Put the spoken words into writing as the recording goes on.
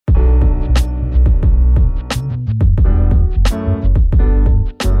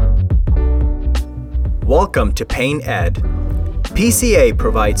Welcome to Paint Ed. PCA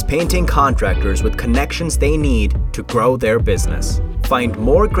provides painting contractors with connections they need to grow their business. Find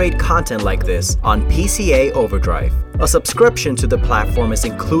more great content like this on PCA Overdrive. A subscription to the platform is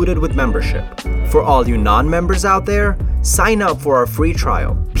included with membership. For all you non-members out there, sign up for our free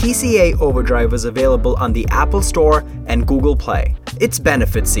trial. PCA Overdrive is available on the Apple Store and Google Play. It's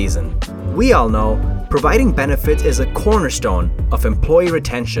benefit season. We all know providing benefits is a cornerstone of employee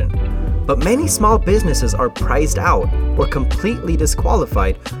retention. But many small businesses are priced out or completely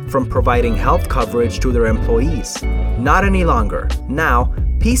disqualified from providing health coverage to their employees. Not any longer. Now,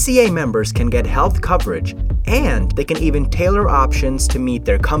 PCA members can get health coverage and they can even tailor options to meet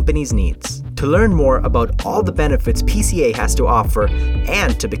their company's needs. To learn more about all the benefits PCA has to offer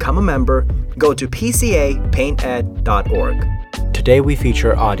and to become a member, go to pcapainted.org. Today we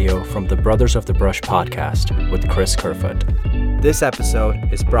feature audio from the Brothers of the Brush podcast with Chris Kerfoot. This episode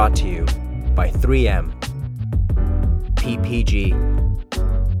is brought to you by 3M, PPG,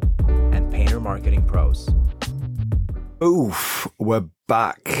 and Painter Marketing Pros. Oof, we're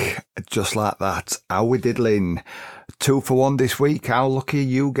back just like that. How we diddling? 2 for 1 this week. How lucky are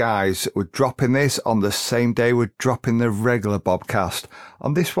you guys? We're dropping this on the same day we're dropping the regular Bobcast.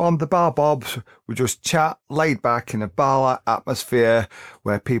 On this one, the Bar Bobs, we just chat laid back in a bar-like atmosphere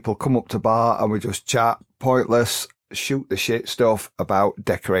where people come up to bar and we just chat pointless, shoot the shit stuff about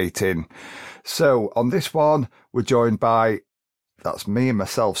decorating. So on this one, we're joined by, that's me and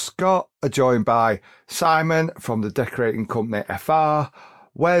myself, Scott, are joined by Simon from the decorating company FR,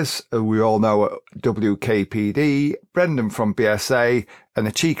 Wes, who we all know at WKPD, Brendan from BSA, and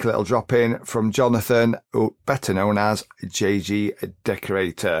a cheeky little drop-in from Jonathan, who better known as JG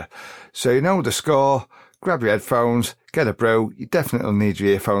Decorator. So you know the score. Grab your headphones, get a brew. You definitely need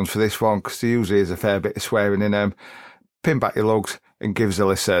your earphones for this one because there usually is a fair bit of swearing in them. Pin back your lugs and give us a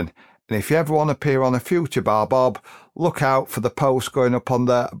listen. And if you ever want to appear on a future Bar Bob, look out for the post going up on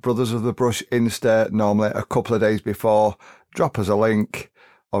the Brothers of the Brush Insta normally a couple of days before. Drop us a link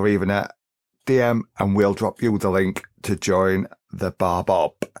or even a DM and we'll drop you the link to join the Bar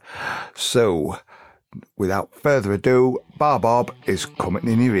Bob. So, without further ado, Bar Bob is coming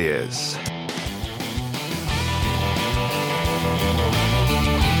in your ears.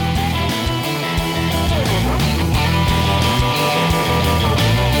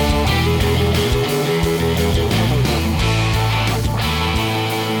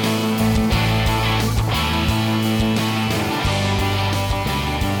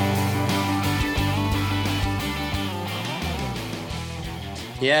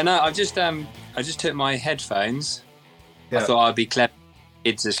 Yeah, no, I just took my headphones. Yeah. I thought I'd be clever.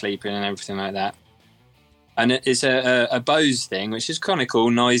 Kids are sleeping and everything like that. And it's a Bose thing, which is kind of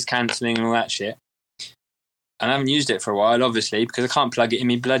cool, noise cancelling and all that shit. And I haven't used it for a while, obviously, because I can't plug it in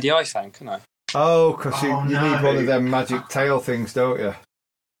my bloody iPhone, can I? Oh, because you need one of them magic tail things, don't you?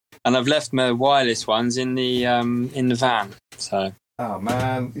 And I've left my wireless ones in the van. So. Oh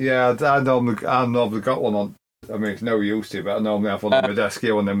man, yeah, I normally got one on. I mean, it's no use to, but I normally have one on my desk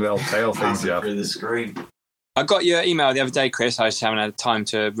here, one of them little tail things. Yeah. Through the screen. I got your email the other day, Chris. I just haven't had time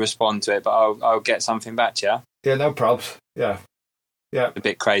to respond to it, but I'll get something back to you. Yeah, no probs. Yeah. A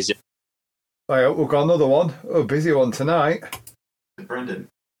bit crazy. Right, we've got another one. Oh, busy one tonight. Brendan.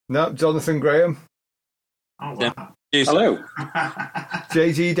 No, Jonathan Graham. Oh, wow. Yeah. Hello.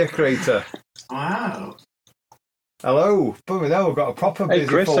 JG Decorator. Wow. Hello. But we know we've got a proper busy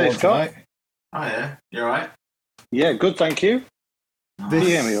Chris, full hey, one Scott. tonight. Oh, yeah. You all right? Yeah, good, thank you. This- Can you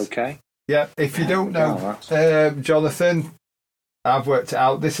hear me okay? Yeah, if you don't know, Jonathan, I've worked it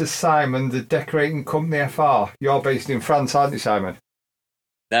out. This is Simon, the decorating company FR. You're based in France, aren't you, Simon?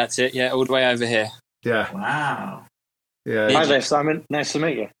 That's it, yeah, all the way over here. Yeah. Wow. Yeah. Hi there, Simon. Nice to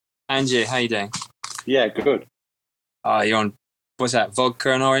meet you. And you, how you doing? Yeah, good. You're on, what's that,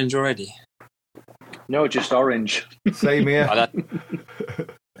 vodka and orange already? No, just orange. Same here. Oh, that,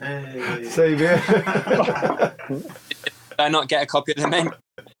 Hey. Same here. did I not get a copy of the menu?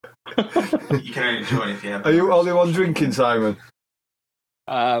 You can only join if you have. Are you only one drinking, Simon?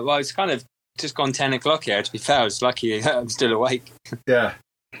 Well, it's kind of just gone 10 o'clock here, to be fair. I was lucky I'm still awake. Yeah.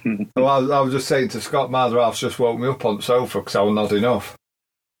 Well, I was just saying to Scott, my other half's just woke me up on the sofa because I was nodding off.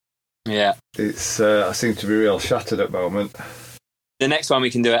 Yeah. It's I seem to be real shattered at the moment. The next one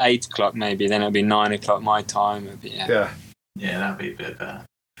we can do at 8 o'clock maybe, then it'll be 9 o'clock my time. It'll be, Yeah. Yeah, that'd be a bit better.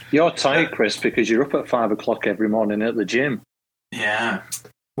 You're tired, Chris, because you're up at 5 o'clock every morning at the gym. Yeah.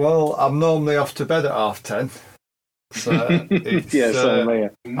 Well, I'm normally off to bed at 10:30. So it's, Yeah, so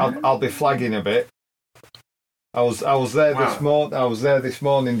am I. I'll be flagging a bit. I was there Wow. this morning. I was there this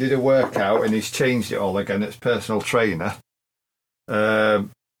morning. Did a workout, and he's changed it all again. It's personal trainer.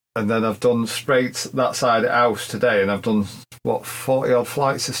 and then I've done sprayed that side of the house today, and I've done 40 odd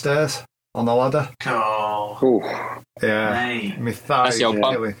flights of stairs on the ladder. Oh, Yeah, mate. my thighs That's the are old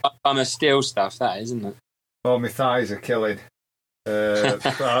killing. bummer steel stuff, that, isn't it? Oh, my thighs are killing. So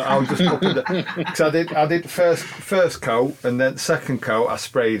I'll just up because I did first coat, and then second coat I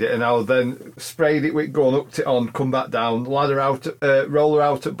sprayed it, and I'll then sprayed it with gun, hooked it on, come back down, ladder out, roller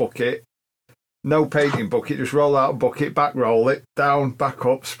out at bucket, no painting bucket, just roll out a bucket, back roll it, down, back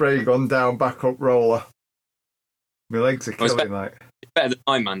up, spray gun, down, back up, roller. My legs are killing, like. It's better than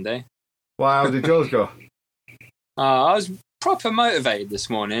my Monday. Wow, how did yours go? I was proper motivated this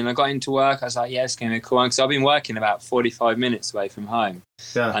morning. I got into work. I was like, yeah, it's going to be cool. Because I've been working about 45 minutes away from home.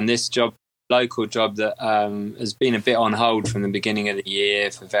 Yeah. And this job, local job that has been a bit on hold from the beginning of the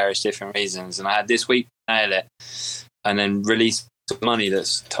year for various different reasons. And I had this week to nail it and then release some money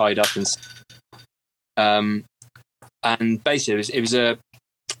that's tied up. And basically,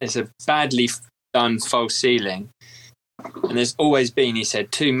 it's a badly done false ceiling. And there's always been, he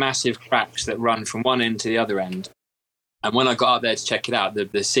said, 2 massive cracks that run from one end to the other end. And when I got up there to check it out,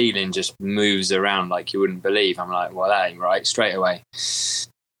 the ceiling just moves around like you wouldn't believe. I'm like, well, that ain't right, straight away.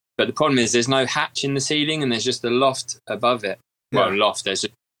 But the problem is there's no hatch in the ceiling and there's just a loft above it. Yeah. Well, loft, there's a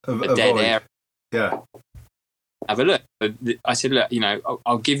dead area. Yeah. Have a look. I said, look,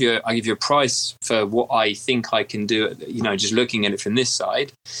 I'll give you a price for what I think I can do, just looking at it from this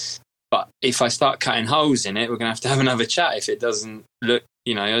side. But if I start cutting holes in it, we're going to have another chat if it doesn't look,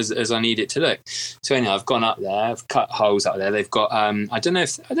 as I need it to look. So anyhow, I've gone up there, I've cut holes up there. They've got, I don't know,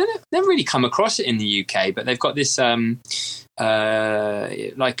 never really come across it in the UK, but they've got this, sorry, I'm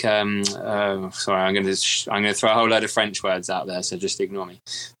going to throw a whole load of French words out there, so just ignore me.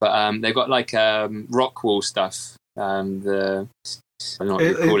 But they've got like rock wall stuff. I don't know what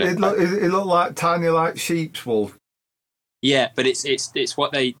you call it. It looked like tiny, like sheep's wool. Yeah, but it's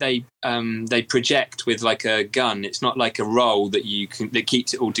what they project with like a gun. It's not like a roll that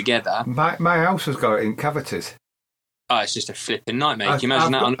keeps it all together. My house has got it in cavities. Oh, it's just a flipping nightmare. Can you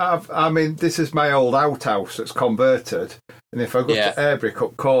imagine that? This is my old outhouse that's converted, and if I go to Airbrick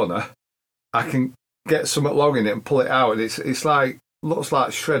up corner, I can get something long in it and pull it out, and it's like looks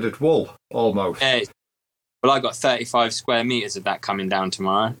like shredded wool almost. Yeah. Well, I got 35 square meters of that coming down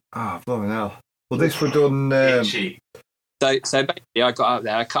tomorrow. Oh, bloody hell! Well, this were done. So basically, I got up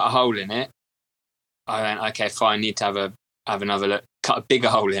there, I cut a hole in it. I went, okay, fine, need to have another look. Cut a bigger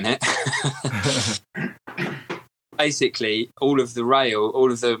hole in it. Basically, all of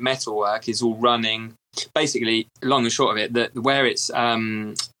the metalwork is all running. Basically, long and short of it, that where it's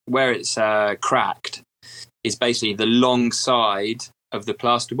cracked is basically the long side of the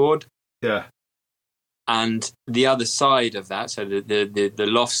plasterboard. Yeah. And the other side of that, so the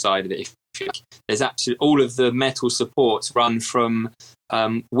loft side of it, there's absolutely all of the metal supports run from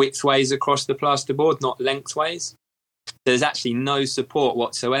widthways across the plasterboard, not lengthways. There's actually no support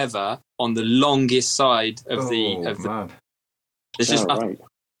whatsoever on the longest side of the. Man. There's just nothing. Right.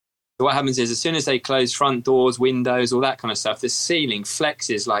 So what happens is, as soon as they close front doors, windows, all that kind of stuff, the ceiling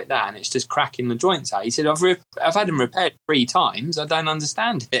flexes like that, and it's just cracking the joints out. He said, "I've had them repaired 3 times. I don't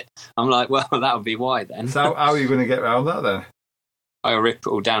understand it." I'm like, "Well, that'll be why then." So how are you going to get around that then? I'll rip it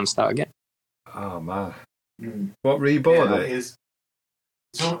all down and start again. Oh man! Mm. What reboard it?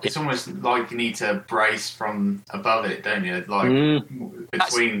 It's almost like you need to brace from above it, don't you? Like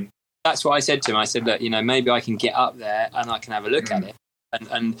between. That's what I said to him. I said, "Look, maybe I can get up there and I can have a look at it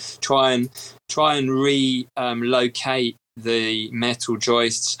and try and relocate the metal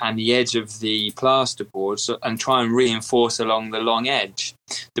joists and the edge of the plasterboard, and try and reinforce along the long edge."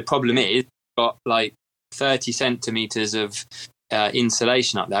 The problem is, I've got like 30 centimeters of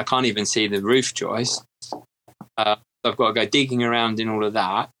insulation up there. I can't even see the roof joist. I've got to go digging around in all of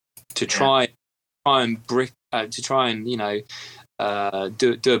that to try and do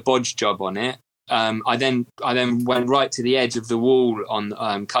a bodge job on it. I then went right to the edge of the wall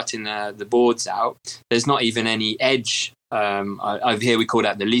on cutting the boards out. There's not even any edge. Over here we call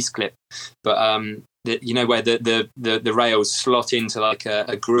that the lease clip, but where the rails slot into like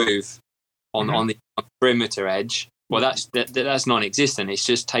a groove on the perimeter edge. Well, that's non-existent. It's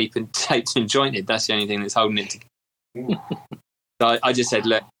just taped and jointed. That's the only thing that's holding it together. So I just said,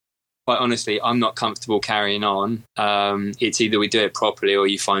 look, quite honestly, I'm not comfortable carrying on. It's either we do it properly or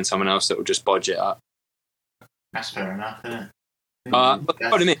you find someone else that will just bodge it up. That's fair enough, isn't it? But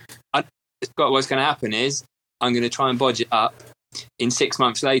what I mean, what's going to happen is I'm going to try and bodge it up. In 6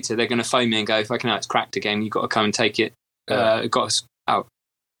 months later, they're going to phone me and go, if I can know it's cracked again, you've got to come and take it. Got to sort it out.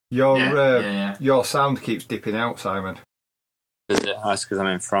 Your sound keeps dipping out, Simon. That's because I'm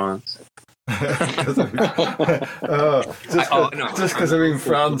in France. Just because I'm in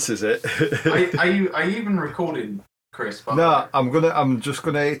France, is it? Are you even recording, Chris? No, I'm just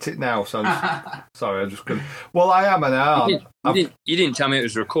gonna hit it now. So sorry, I'm just gonna. Well, I am an hour. You didn't tell me it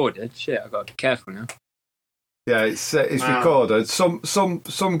was recorded. Shit, I've got to be careful now. Yeah, it's recorded.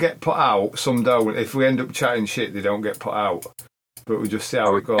 Some get put out, some don't. If we end up chatting shit, they don't get put out. But we'll just see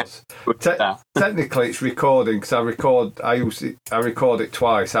how it goes. Technically, it's recording because I record it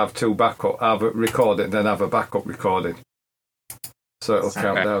twice. I have two backup. I have a record it and then have a backup recording. So it'll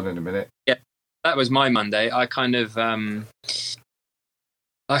count down in a minute. Yeah, that was my Monday. I kind of wasn't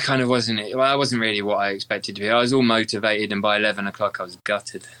it. Well, I wasn't really what I expected to be. I was all motivated, and by 11 o'clock, I was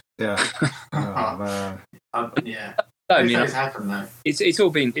gutted. Yeah. Oh man. Yeah. So, Things happen though. It's all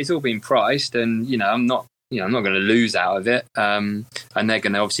been priced, and I'm not going to lose out of it. And they're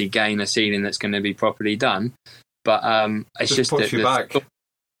going to obviously gain a ceiling that's going to be properly done. But it's just push you back.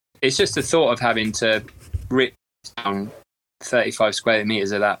 It's just the thought of having to rip down 35 square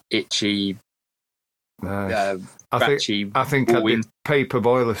meters of that itchy. Nice. I think I'll be paper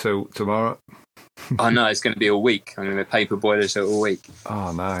boiler suit tomorrow. I know it's going to be a week. I'm going to be paper boiler suit all week.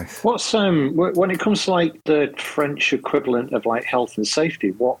 Oh, nice. What's when it comes to like the French equivalent of like health and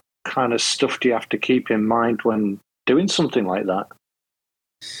safety? What kind of stuff do you have to keep in mind when doing something like that?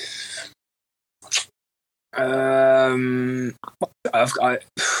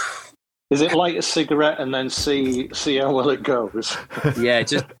 Is it light a cigarette and then see how well it goes? Yeah,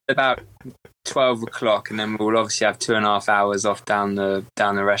 just about 12 o'clock, and then we'll obviously have 2.5 hours off down the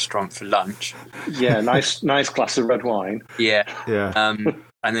restaurant for lunch. Yeah, nice glass of red wine. Yeah. And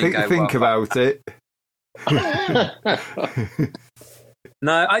then think about it.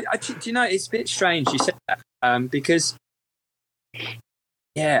 No, do you know, it's a bit strange you said that, because,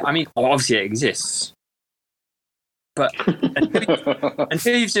 yeah, I mean, obviously it exists, but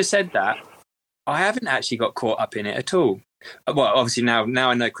until you've just said that, I haven't actually got caught up in it at all. Well, obviously now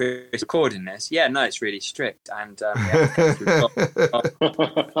I know Chris is recording this. Yeah, no, it's really strict, and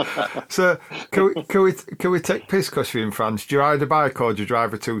So can we take piss because you're in France? Do you ride a bike or do you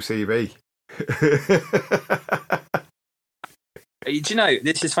drive a 2CV? Do you know,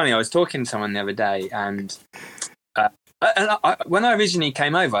 this is funny. I was talking to someone the other day, and when I originally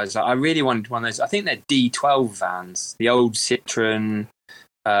came over, I was like, I really wanted one of those. I think they're D12 vans, the old Citroen.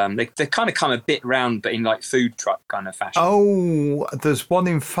 They kind of come a bit round, but in like food truck kind of fashion. Oh, there's one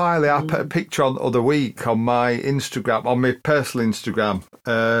in Filey. I put a picture on the other week on my Instagram, on my personal Instagram.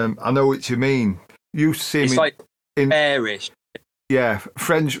 I know what you mean. You see it's me like bearish. Yeah,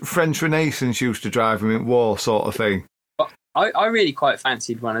 French Renaissance used to drive them in war, sort of thing. I really quite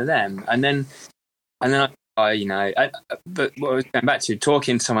fancied one of them, and then but what I was going back to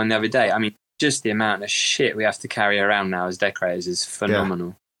talking to someone the other day. I mean, just the amount of shit we have to carry around now as decorators is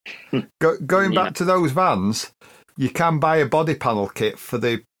phenomenal. Yeah. Going back to those vans, you can buy a body panel kit for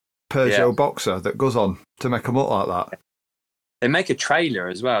the Peugeot Boxer that goes on to make them look like that. They make a trailer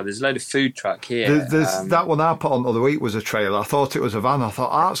as well. There's a load of food truck here. There's that one I put on the other week was a trailer. I thought it was a van. I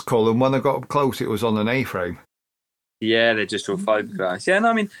thought, that's cool. And when I got up close, it was on an A-frame. Yeah, they're just all fiberglass. Yeah, no,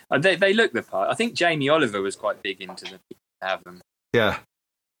 I mean, they look the part. I think Jamie Oliver was quite big into them. Have them. Yeah.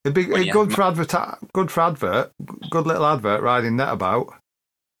 Good for advert. Good little advert riding that about.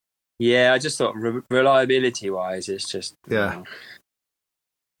 Yeah, I just thought reliability-wise, it's just... Yeah.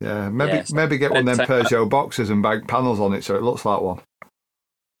 Yeah, maybe get one of them Peugeot boxes and bank panels on it so it looks like one.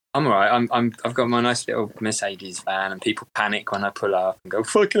 I'm all right. I've got my nice little Mercedes van, and people panic when I pull up and go,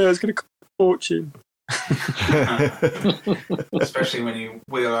 fucking hell, it's going to cost a fortune. Especially when you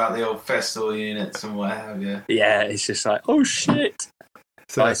wheel out the old Festool units and what have you. Yeah, it's just like, oh shit.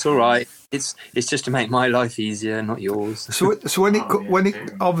 So it's all right. It's just to make my life easier, not yours. So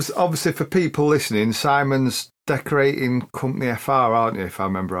obviously for people listening, Simon's decorating company FR, aren't you? If I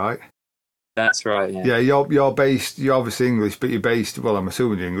remember right. That's right. Yeah. Yeah, you're based. You're obviously English, but you're based. Well, I'm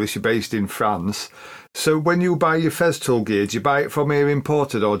assuming you're English. You're based in France. So when you buy your Festool gear, do you buy it from here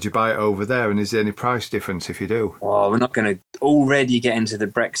imported or do you buy it over there? And is there any price difference if you do? Oh, we're not going to already get into the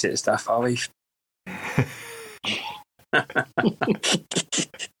Brexit stuff, are we?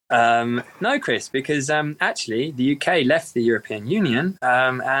 No, Chris, because actually the UK left the European Union,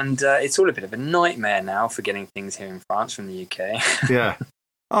 and it's all a bit of a nightmare now for getting things here in France from the UK. Yeah.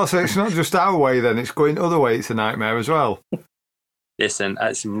 Oh, so it's not just our way then, it's going other way, it's a nightmare as well. Listen,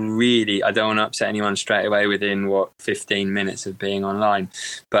 that's really, I don't want to upset anyone straight away within, 15 minutes of being online.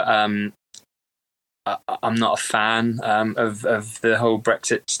 But I'm not a fan of the whole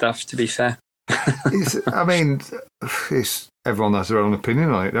Brexit stuff, to be fair. Everyone has their own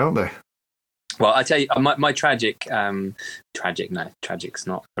opinion on it, don't they? Well, I tell you, my tragic's not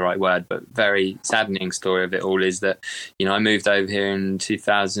the right word, but very saddening story of it all is that, I moved over here in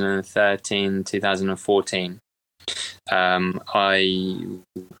 2013, 2014. I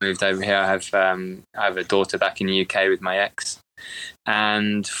moved over here. I have a daughter back in the UK with my ex,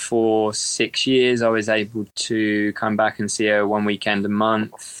 and for 6 years I was able to come back and see her one weekend a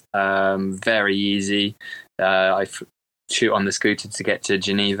month. Very easy. I shoot on the scooter to get to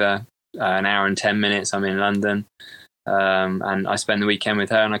Geneva. An hour and 10 minutes. I'm in London, and I spend the weekend with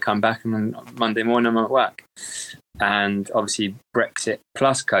her, and I come back, and on Monday morning I'm at work. And obviously Brexit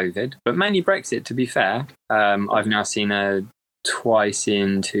plus COVID, but mainly Brexit, to be fair. I've now seen her twice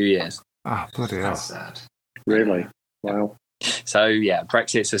in 2 years. Ah, bloody hell. That's sad. Really? Wow. So yeah,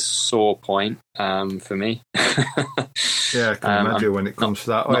 Brexit's a sore point for me. Yeah, I can imagine when it comes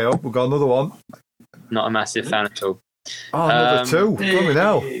to that. Oh, we've got another one. Not a massive fan at all. Oh, another two. Coming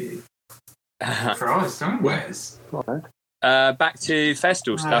out. Christ, don't Wes. Back to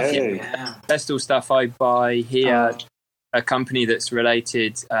Festool stuff. Hey. Yeah. Festool stuff I buy here. A company that's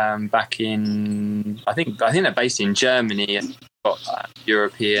related back in, I think they're based in Germany and got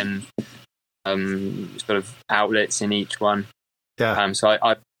European sort of outlets in each one. Yeah. So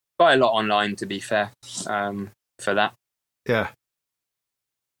I buy a lot online, to be fair, for that. Yeah.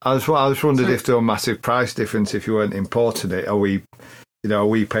 I was wondered if there was a massive price difference if you weren't importing it. Are we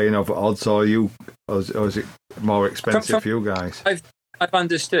paying over odds, or is it more expensive for you guys? I've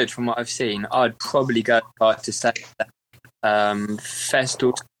understood from what I've seen. I'd probably go to say that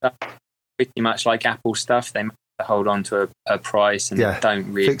Festool stuff, pretty much like Apple stuff, they hold on to a price and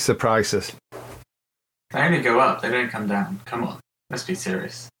don't really fix the prices. They only go up, they don't come down. Come on, let's be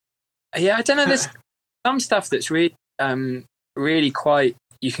serious. Yeah, I don't know. There's some stuff that's really, really quite.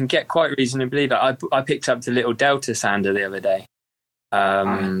 You can get quite reasonably. Like I picked up the little Delta sander the other day,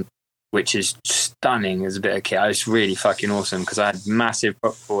 which is stunning as a bit of kit. It's really fucking awesome because I had massive.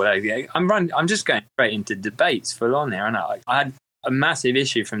 I'm just going straight into debates full on here, and I had a massive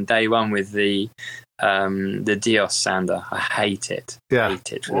issue from day one with the Dios sander. I hate it. Yeah.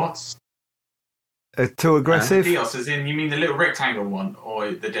 Hate it. What? Too aggressive? Dios, as in, you mean the little rectangle one, or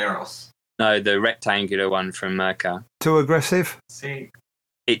the Deros? No, the rectangular one from Merca. Too aggressive? See,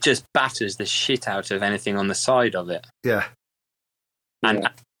 it just batters the shit out of anything on the side of it. Yeah. And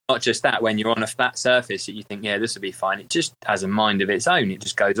not just that, when you're on a flat surface that you think, yeah, this will be fine, it just has a mind of its own. It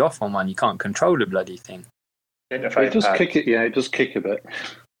just goes off on one. You can't control the bloody thing. It does kick it. Yeah, it does kick a bit.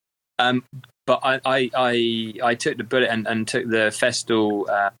 But I took the bullet and took the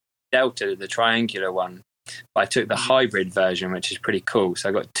Festool Delta, the triangular one. I took the hybrid version, which is pretty cool. So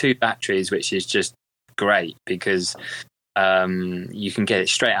I got 2 batteries, which is just great because you can get it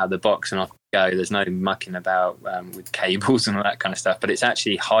straight out of the box and off you go. There's no mucking about with cables and all that kind of stuff. But it's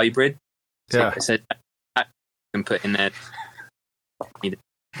actually hybrid. So you can put in there.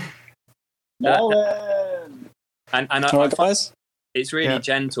 And I guys. It's really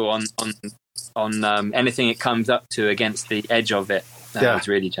gentle on anything it comes up to against the edge of it. It's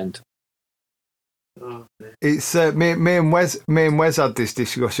really gentle. It's me and Wes had this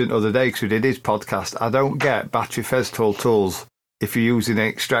discussion the other day because we did his podcast. I don't get battery Festool tools if you're using an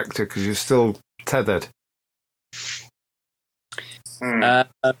extractor because you're still tethered.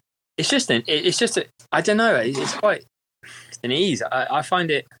 It's just I don't know. It's quite an ease. I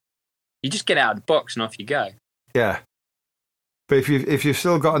find it. You just get out of the box and off you go. Yeah. But if you've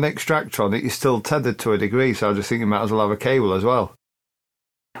still got an extractor on it, you're still tethered to a degree. So I just think you might as well have a cable as well.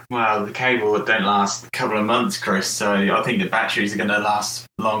 well, the cable don't last a couple of months, Chris. So I think the batteries are going to last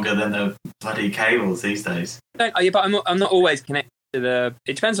longer than the bloody cables these days. But I'm not always connected to the.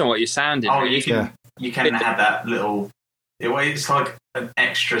 It depends on what you're sounding. Oh, you can have that little. It's like an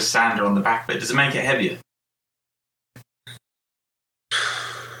extra sander on the back of it. Does it make it heavier?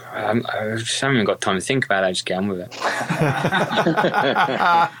 I just haven't got time to think about it. I just get on with it.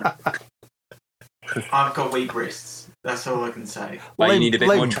 I've got weak wrists. That's all I can say. Well, you need a bit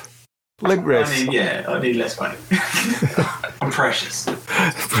more. Limp wrists. I need less weight. I'm precious.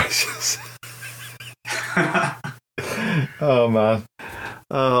 Precious. Oh man.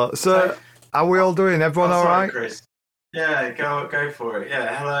 So are we all doing? Everyone all right? Chris. Yeah, go for it.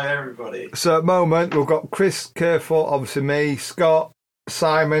 Yeah, hello everybody. So at the moment we've got Chris Careful, obviously me, Scott,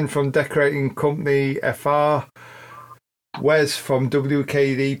 Simon from Decorating Company FR, Wes from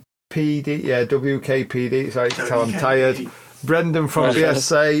WKPD, WKPD, sorry to tell I'm tired, Brendan from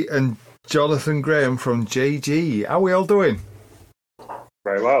BSA, and Jonathan Graham from JG. How are we all doing?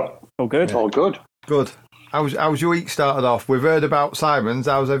 Very well. All good. Yeah. All good. Good. How's your week started off? We've heard about Simon's.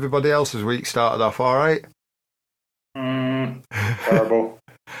 How's everybody else's week started off? All right? Terrible.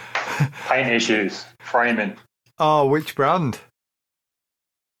 Paint issues, framing. Oh, which brand?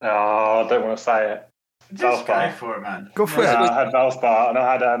 Oh, I don't want to say it. Just go Valspar. for it, man. Go for it. I had Valspar, and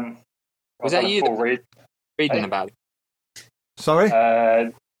I had Was I've that done a you full read? reading about it? Sorry?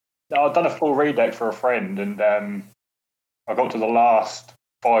 I've done a full read deck for a friend, and I got to the last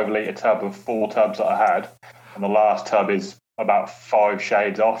 5 litre tub of 4 tubs that I had, and the last tub is about 5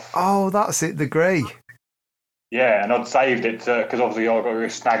 shades off. Oh, that's it, the grey. Yeah, and I'd saved it because obviously I've got to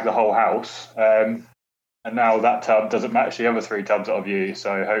snag the whole house. And now that tub doesn't match the other 3 tubs that I've used,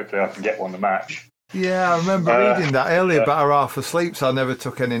 so hopefully I can get one to match. Yeah, I remember reading that earlier, but I was half asleep, so I never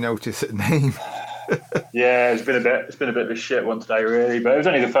took any notice at the name. Yeah, it's been a bit of a shit one today, really, but it was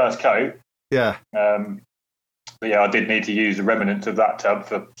only the first coat. Yeah. But yeah, I did need to use the remnants of that tub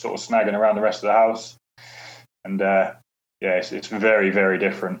for sort of snagging around the rest of the house. And yeah, it's very, very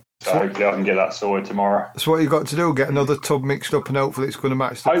different. So hopefully I can get that sorted tomorrow. So what you got to do, get another tub mixed up and hopefully it's going to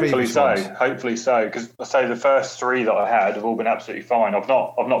match the previous ones. Hopefully so. Because I say the first 3 that I had have all been absolutely fine. I've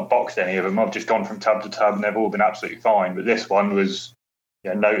not boxed any of them. I've just gone from tub to tub and they've all been absolutely fine. But this one was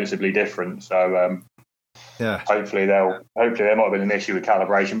noticeably different. So Yeah. hopefully there might have been an issue with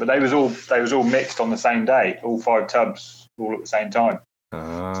calibration. But they was all mixed on the same day, all 5 tubs all at the same time.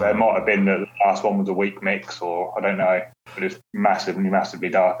 So it might have been that the last one was a weak mix, or I don't know, but it's massively, massively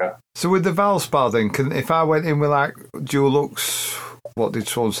darker. So with the Valspar then, if I went in with like Dulux, what did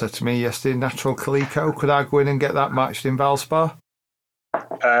someone say to me yesterday, Natural Calico, could I go in and get that matched in Valspar?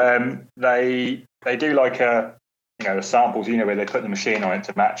 They do like the samples, where they put the machine on it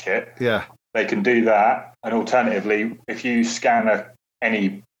to match it. Yeah. They can do that, and alternatively, if you scan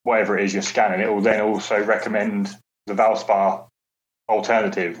any whatever it is you're scanning, it will then also recommend the Valspar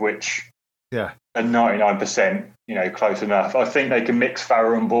alternative, which at 99%, close enough. I think they can mix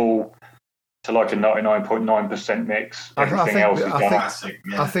Farrow and Ball to like a 99.9% mix. Everything else is done.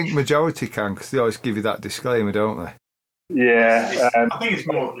 I think majority can, because they always give you that disclaimer, don't they? Yeah. I think it's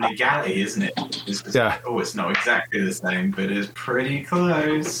more legality, isn't it? It's not exactly the same, but it's pretty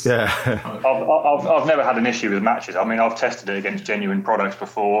close. Yeah. I've never had an issue with matches. I mean, I've tested it against genuine products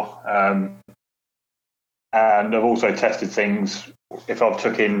before. And I've also tested things if I've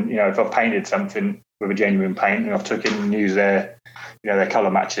if I've painted something with a genuine paint and I've took in and used their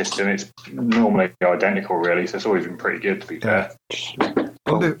colour match system, it's normally identical, really. So it's always been pretty good, to be fair.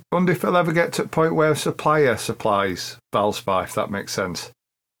 Wonder if it'll ever get to a point where a supplier supplies Valspar, if that makes sense.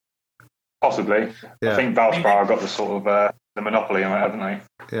 Possibly. Yeah. I think Valspar have got the sort of the monopoly on it, haven't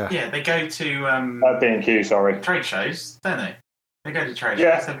they? Yeah. Yeah, they go to B&Q, sorry. Trade shows, don't they? They go to trade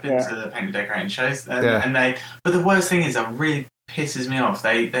shows. They've been to the paint and decorating shows, and they. But the worst thing is, it really pisses me off.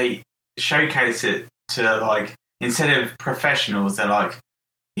 They showcase it to like, instead of professionals, they're like,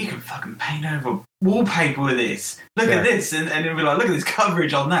 you can fucking paint over wallpaper with this. Look at this, and it'll be like, look at this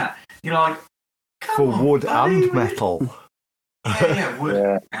coverage on that. You're like, for wood and metal.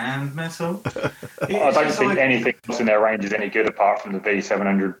 Wood and metal. I don't think anything else in their range is any good apart from the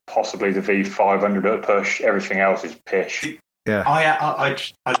V700, possibly the V500 at a push. Everything else is pish. Yeah, I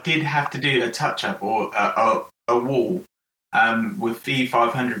did have to do a touch up or a wall with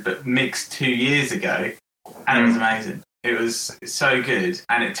V500, but mixed 2 years ago, and it was amazing. It was so good,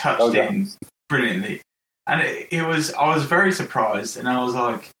 and it touched in brilliantly. And I was very surprised, and I was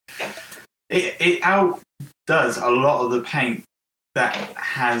like, it outdoes a lot of the paint that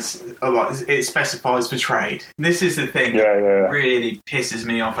has it specifies for trade. This is the thing that really pisses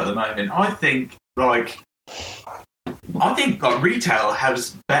me off at the moment. I think retail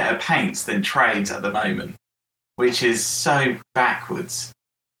has better paints than trades at the moment, which is so backwards.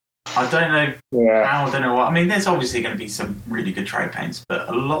 I don't know how, I don't know what. I mean, there's obviously going to be some really good trade paints, but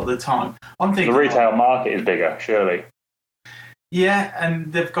a lot of the time, I'm thinking... The retail market is bigger, surely. Yeah,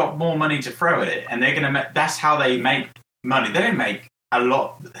 and they've got more money to throw at it, and they're going to that's how they make money. They don't make a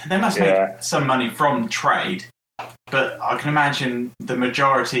lot. They must make some money from trade, but I can imagine the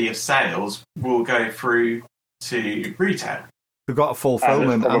majority of sales will go through to retail. We've got a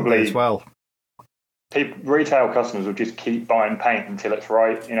fulfillment as well. Retail customers will just keep buying paint until it's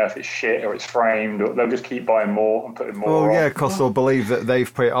right. If it's shit or it's framed, they'll just keep buying more and putting more. Oh yeah, because they'll believe that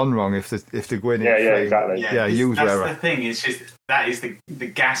they've put it on wrong if they go in. Exactly. User the thing. It's just that is the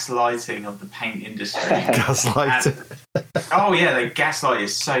gaslighting of the paint industry. Gaslighting. The gaslight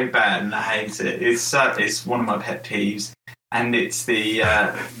is so bad, and I hate it. It's one of my pet peeves, and it's the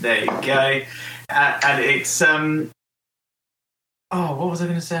there you go, and it's what was I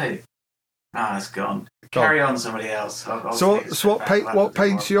going to say? It's gone. Carry on, somebody else. So what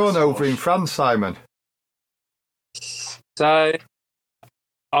paint's you on over in France, Simon? So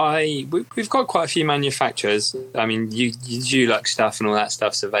We've got quite a few manufacturers. I mean, Dulux stuff and all that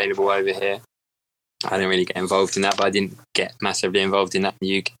stuff's available over here. I didn't really get involved in that, but I didn't get massively involved in that in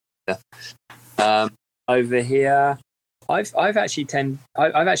the UK. Over here, I've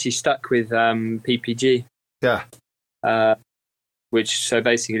actually stuck with PPG. Yeah. Which so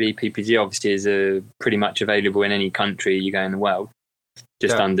basically PPG obviously is pretty much available in any country you go in the world,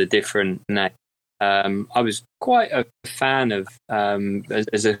 just under different names. I was quite a fan of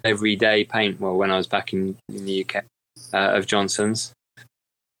as an everyday paint. Well, when I was back in the UK, of Johnson's.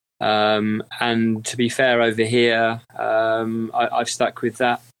 And to be fair, over here, I've stuck with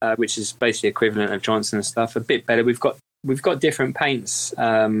that, which is basically equivalent of Johnson's stuff. A bit better. We've got different paints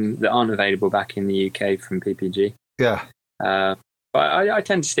that aren't available back in the UK from PPG. Yeah. But I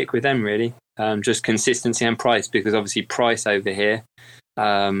tend to stick with them really. Just consistency and price, because obviously price over here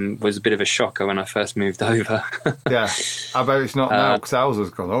was a bit of a shocker when I first moved over. Yeah. I bet it's not now because ours has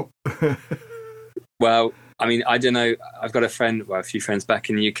gone up. Well, I mean, I don't know. I've got a few friends back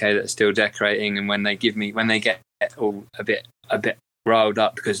in the UK that are still decorating, and when they get all a bit riled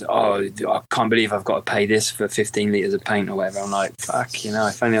up because I can't believe I've got to pay this for 15 litres of paint or whatever. I'm like, fuck,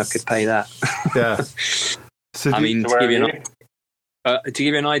 if only I could pay that. Yeah. So I mean, to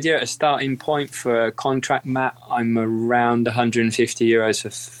give you an idea, at a starting point for a contract mat, I'm around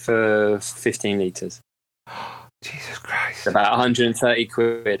 €150 for 15 litres. Jesus Christ! About 130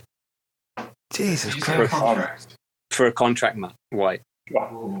 quid. Jesus Christ! For a contract mat, white.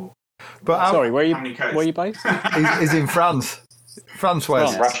 Ooh. But sorry, where are you based? He's in France. France,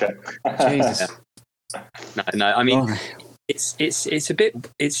 West. Russia. Jesus. No. I mean, it's a bit.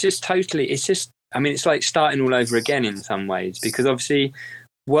 It's just totally. It's just. I mean, it's like starting all over again in some ways, because obviously,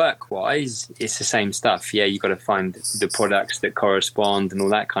 work-wise, it's the same stuff. Yeah, you've got to find the products that correspond and all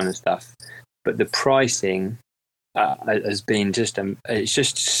that kind of stuff. But the pricing has been it's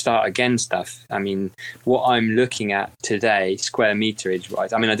just start again stuff. I mean, what I'm looking at today, square meterage,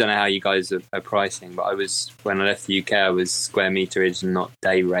 right? I mean, I don't know how you guys are pricing, but when I left the UK, I was square meterage and not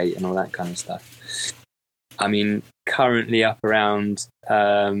day rate and all that kind of stuff. I mean, currently up around,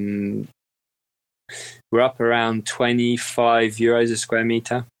 we're up around €25 a square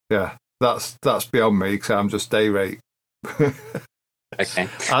meter. Yeah, that's beyond me because I'm just day rate. Okay.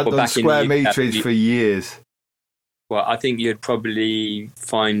 I've done square meterage for years. Well, I think you'd probably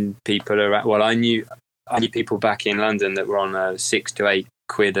find people around. Well, I knew people back in London that were on £6 to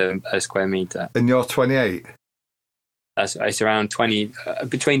 £8 a square meter. And you're 28. It's around 20,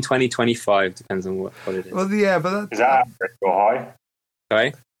 between 20 and 25, depends on what it is. Well, yeah, but is that average or high?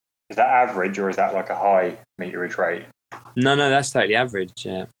 Sorry, is that average or is that like a high meterage rate? No, that's totally average.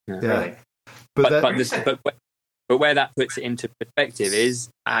 Yeah. Really? But where that puts it into perspective is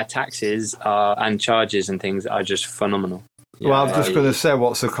our taxes and charges and things are just phenomenal. Well, I'm just going to say,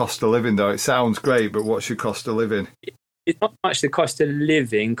 what's the cost of living, though? It sounds great, but what's your cost of living? It's not much the cost of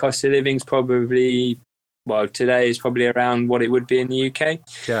living. Cost of living's probably, today is probably around what it would be in the UK.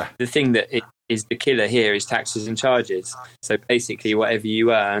 Yeah. The thing that is the killer here is taxes and charges. So basically, whatever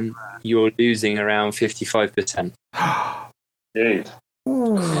you earn, you're losing around 55%. Jeez.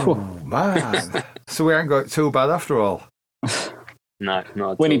 Oh, man. So we ain't got it too bad after all. No, not at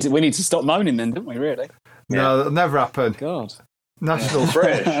all. We need to stop moaning then, don't we, really? No, that'll never happen. God. National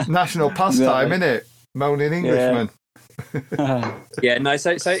pastime, innit? Moaning Englishman. Yeah, no,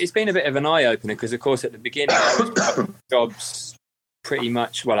 so it's been a bit of an eye-opener because, of course, at the beginning, I was jobs pretty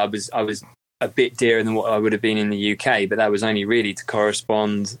much, I was a bit dearer than what I would have been in the UK, but that was only really to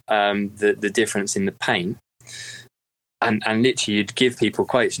correspond the difference in the paint. And literally, you'd give people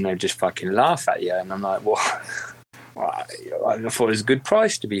quotes and they'd just fucking laugh at you. And I'm like, well, I thought it was a good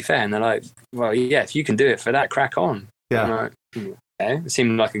price, to be fair. And they're like, well, yeah, if you can do it for that, crack on. Yeah. I'm like, okay. It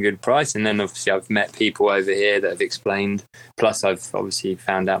seemed like a good price. And then obviously I've met people over here that have explained. Plus, I've obviously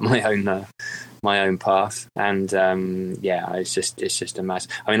found out my own path. And it's just a mess.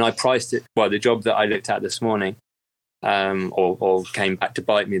 I mean, I priced it. Well, the job that I looked at this morning, or came back to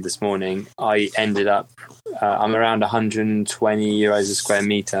bite me this morning, I ended up I'm around €120 a square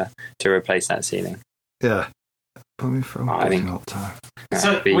meter to replace that ceiling. Yeah. I think time.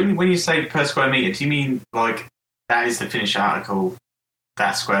 So when you say per square meter, do you mean like that is the finished article,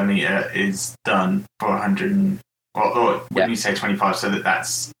 that square meter is done for 100 or when you say 25, so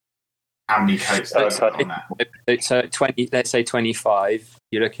that's how many coats on that? So 20, let's say 25,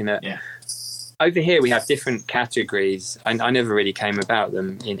 you're looking at over here we have different categories. I never really came about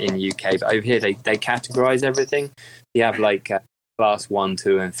them in the UK, but over here they categorize everything. You have like class 1,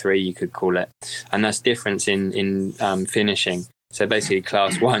 2, and 3, you could call it, and that's difference in finishing. So basically,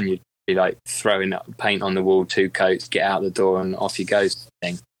 class 1, like throwing up paint on the wall, 2 coats, get out the door, and off you go.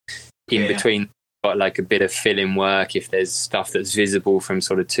 Thing. In between, got like a bit of fill-in work if there's stuff that's visible from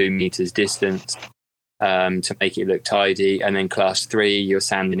sort of 2 meters distance, to make it look tidy. And then class 3, you're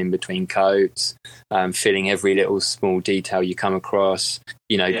sanding in between coats, filling every little small detail you come across.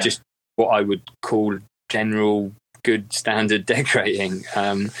 Just what I would call general good standard decorating,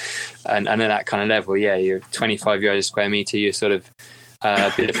 and at that kind of level, you're 25 euros a square meter. You're sort of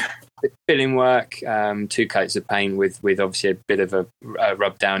a bit of filling work, 2 coats of paint with obviously a bit of a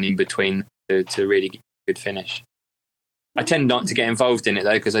rub down in between to really get a good finish. I tend not to get involved in it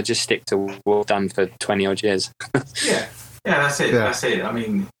though, because I just stick to what I've done for 20 odd years. That's it. That's it. I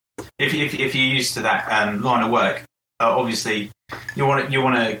mean, if you're used to that line of work, obviously you want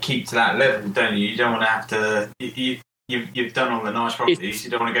to keep to that level, don't you? You don't want to have to. You've done all the nice properties.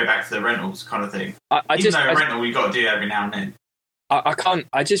 You don't want to go back to the rentals kind of thing. Rental you've got to do every now and then. I can't.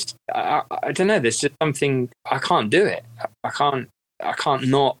 I don't know. There's just something I can't do it. I can't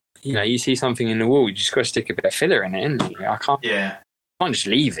not. You see something in the wall, you just got to stick a bit of filler in it, isn't you? I can't just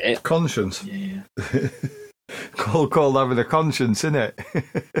leave it. Conscience. Yeah. Called having a conscience, isn't it?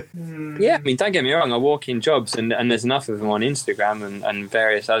 Yeah, I mean, don't get me wrong. I walk in jobs, and there's enough of them on Instagram and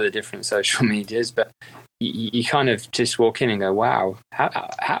various other different social medias, but you kind of just walk in and go, "Wow,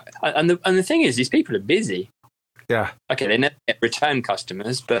 how?" And the thing is, these people are busy. Yeah. Okay, they never get return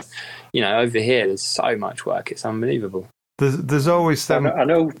customers, but over here, there's so much work; it's unbelievable. There's always them. I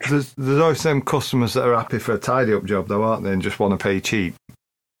know. There's always them customers that are happy for a tidy up job, though, aren't they? And just want to pay cheap.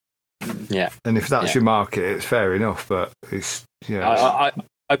 Yeah. And if that's your market, it's fair enough. But it's I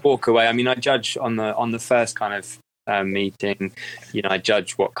walk away. I mean, I judge on the first kind of meeting. I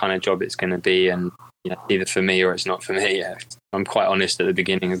judge what kind of job it's going to be, and either for me or it's not for me. Yeah. I'm quite honest at the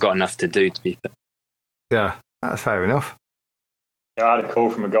beginning. I've got enough to do to be fair. Yeah, that's fair enough. I had a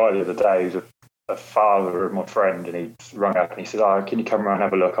call from a guy the other day who's a father of my friend, and he rang up and he said, "Can you come around and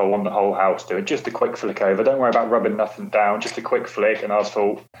have a look? I want the whole house doing. Just a quick flick over. Don't worry about rubbing nothing down. Just a quick flick." And I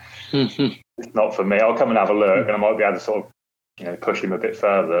thought, it's not for me. I'll come and have a look, and I might be able to sort of, push him a bit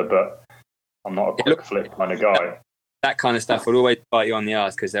further, but I'm not a quick flick kind of guy. That kind of stuff will always bite you on the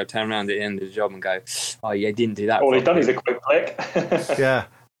arse, because they'll turn around at the end of the job and go, "Oh, yeah, didn't do that." All he's done is a quick flick. Yeah,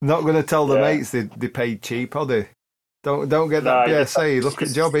 not going to tell the mates they paid cheap, are they? Don't get that BSA. Look at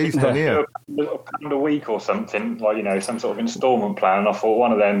the job he's done here. £1 a week or something, like some sort of instalment plan. And I thought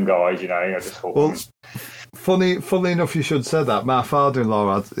one of them guys, I just thought. Well, funny enough, you should say that. My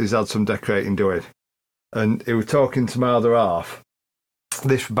father-in-law has had some decorating doing, and he was talking to my other half.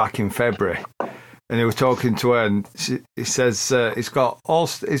 This back in February, and he was talking to her, and he says it's got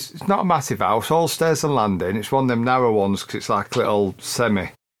it's not a massive house, all stairs and landing. It's one of them narrow ones because it's like a little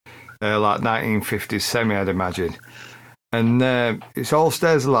semi, like 1950s semi, I'd imagine. And it's all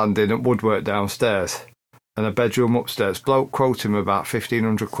stairs and landing and woodwork downstairs and a bedroom upstairs. Bloke quoted him about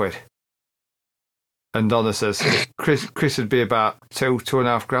 £1,500. And Donna says, Chris would be about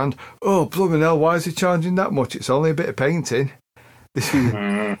 £2.5 grand. Oh, blooming hell, why is he charging that much? It's only a bit of painting.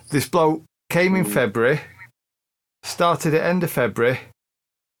 This bloke came in February, started at end of February.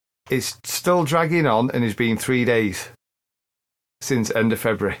 It's still dragging on, and it's been 3 days since end of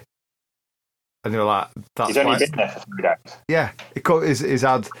February. And you're like, that's he's only been there for 3 days. Yeah,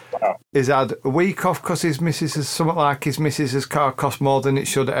 he's had a week off because his missus has car cost more than it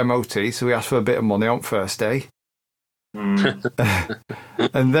should at MOT, so he asked for a bit of money on first day.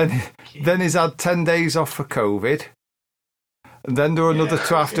 And then he's had 10 days off for COVID, and then there were another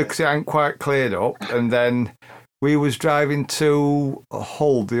 2 after because it hadn't quite cleared up. And then we was driving to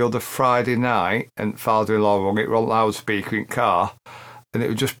Hull the other Friday night, and father-in-law rung it on loudspeaker in car. And it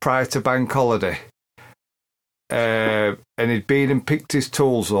was just prior to bank holiday. And he'd been and picked his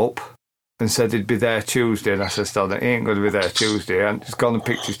tools up and said he'd be there Tuesday. And I said, "He ain't going to be there Tuesday." And he's gone and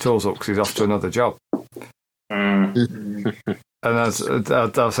picked his tools up because he's off to another job. And as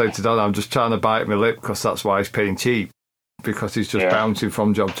I say to Don, I'm just trying to bite my lip because that's why he's paying cheap. Because he's just bouncing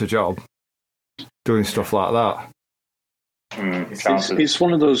from job to job, doing stuff like that. It's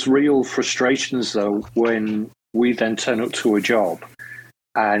one of those real frustrations, though, when we then turn up to a job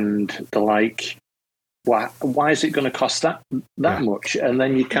and they're like, why is it going to cost that much? And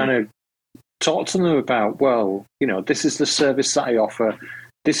then you kind of talk to them about, well, this is the service that I offer.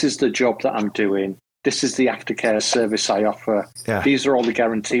 This is the job that I'm doing. This is the aftercare service I offer. Yeah. These are all the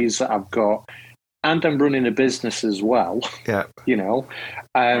guarantees that I've got. And I'm running a business as well. Yeah.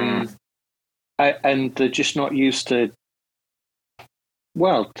 And they're just not used to,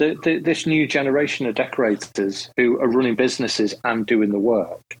 well, this new generation of decorators who are running businesses and doing the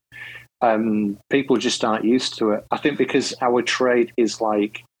work, people just aren't used to it. I think because our trade is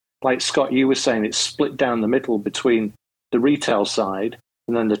like like Scott, you were saying, it's split down the middle between the retail side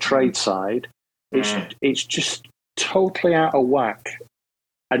and then the trade side. It's just totally out of whack.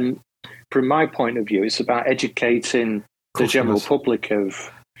 And from my point of view, it's about educating the general public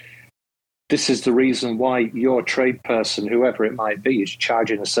of this is the reason why your trade person, whoever it might be, is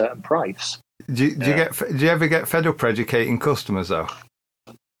charging a certain price. Do you ever get fed up educating customers though?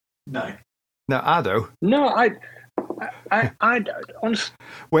 No. No, I do. No, I honestly.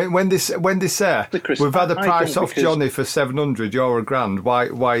 When they say we've had a price off because... Johnny for 700, you're $1,000. Why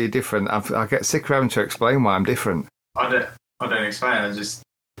are you different? I get sick of having to explain why I'm different. I don't explain. I just.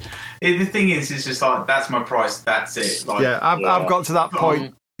 The thing is, it's just like that's my price. That's it. Like, I've got to that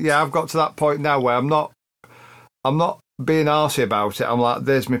point. Yeah, I've got to that point now where I'm not being arsey about it. I'm like,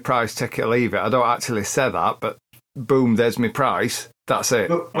 there's my price, take it or leave it. I don't actually say that, but boom, there's my price. That's it.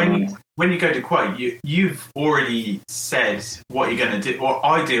 But when you go to quote, you've already said what you're going to do. What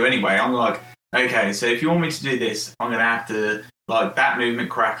I do anyway. I'm like, okay, so if you want me to do this, I'm going to have to like that movement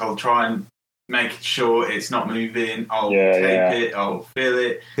crack. I'll try and make sure it's not moving. I'll tape it. I'll fill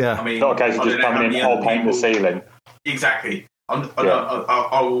it. Yeah. I mean, not a case of just coming in, I'll paint the ceiling. Exactly. I've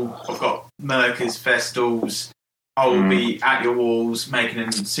got Merkers, Festals. I'll be at your walls, making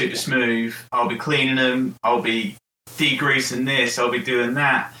them super smooth. I'll be cleaning them. I'll be degreasing this. I'll be doing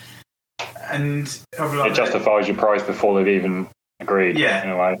that. And I'll be like, it justifies your price before they've even agreed. Yeah. In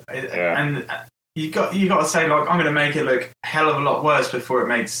a way. Yeah. And you got to say like, I'm going to make it look a hell of a lot worse before it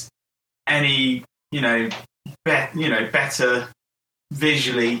makes any better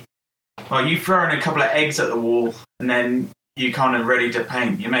visually. Like you throw in a couple of eggs at the wall, and then you're kind of ready to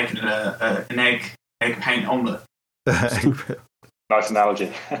paint. You're making an egg paint omelette. Nice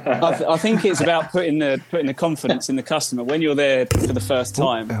analogy. I think it's about putting the confidence in the customer when you're there for the first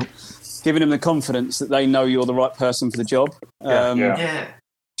time, giving them the confidence that they know you're the right person for the job.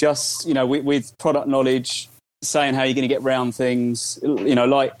 Just with product knowledge, saying how you're going to get round things.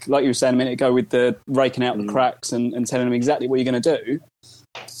 Like you were saying a minute ago with the raking out the cracks and telling them exactly what you're going to do.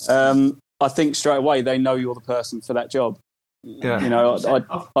 I think straight away they know you're the person for that job. Yeah.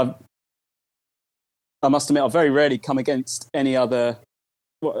 I must admit, I very rarely come against any other.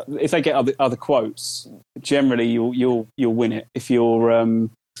 If they get other quotes, generally you'll win it. If you're,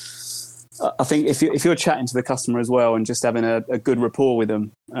 I think if you're chatting to the customer as well and just having a good rapport with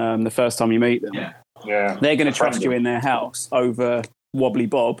them the first time you meet them, they're going to trust you in their house over Wobbly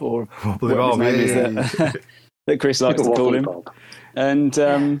Bob or what his name is that Chris likes to call him. Bob. And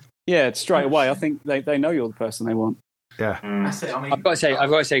straight away, I think they know you're the person they want. Yeah, That's it. I mean, I've got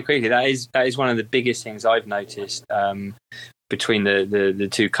to say quickly that is one of the biggest things I've noticed between the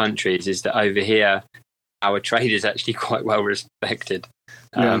two countries is that over here our trade is actually quite well respected,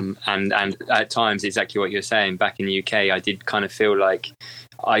 and at times exactly what you're saying. Back in the UK, I did kind of feel like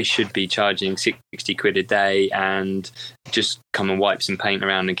I should be charging 60 quid a day and just come and wipe some paint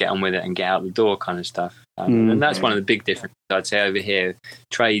around and get on with it and get out the door kind of stuff. And that's one of the big differences I'd say over here.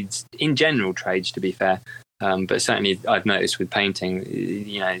 Trades in general, to be fair. But certainly I've noticed with painting,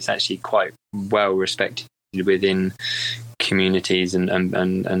 it's actually quite well respected within communities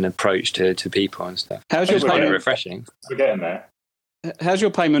and approach to people and stuff. How's your payment? Refreshing. We're getting there. How's your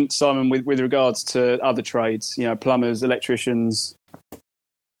payment, Simon, with regards to other trades? Plumbers, electricians.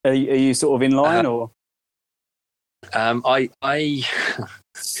 Are you sort of in line or? I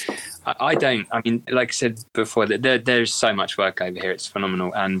don't. I mean, like I said before, there's so much work over here. It's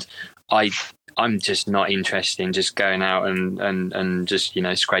phenomenal, and I'm just not interested in just going out and just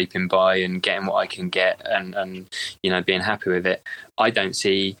scraping by and getting what I can get and being happy with it. I don't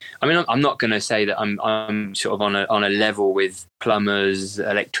see. I mean, I'm not going to say that I'm sort of on a level with plumbers,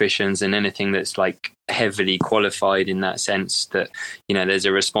 electricians, and anything that's like heavily qualified in that sense that there's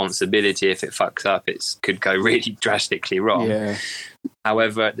a responsibility. If it fucks up, it could go really drastically wrong. Yeah.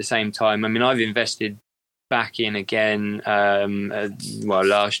 However, at the same time, I mean, I've invested back in again.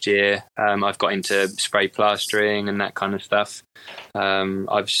 Last year, I've got into spray plastering and that kind of stuff.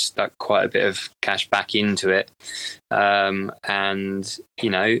 I've stuck quite a bit of cash back into it, and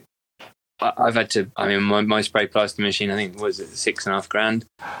I've had to. I mean, my spray plastering machine, I think, was $6,500.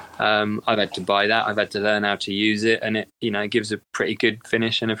 I've had to buy that. I've had to learn how to use it, and it gives a pretty good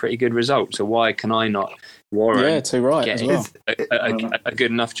finish and a pretty good result. So why can I not? Warren, too right. Get a good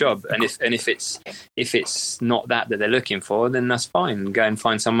enough job, and if it's not that they're looking for, then that's fine. Go and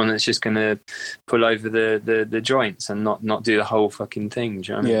find someone that's just going to pull over the joints and not do the whole fucking thing.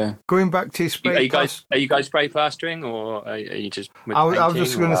 Do you know what I mean? Going back to your spray, are you guys spray plastering or are you just? I was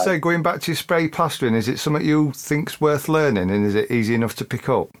just going to say, going back to your spray plastering, is it something you think's worth learning, and is it easy enough to pick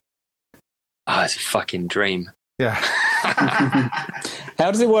up? It's a fucking dream. Yeah.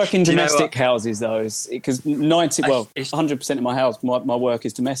 How does it work in domestic houses, though? Because 100% of my house, my work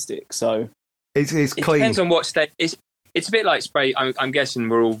is domestic, so it's clean. It depends on what state. It's a bit like spray. I'm guessing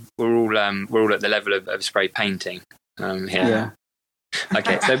we're all at the level of spray painting here. Yeah.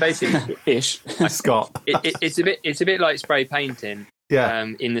 Okay, so basically, ish, Scott. It's a bit like spray painting. Yeah.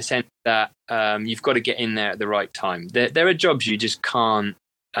 In the sense that you've got to get in there at the right time. There are jobs you just can't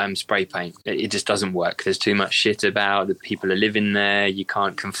spray paint. It just doesn't work. There's too much shit about. The people are living there. You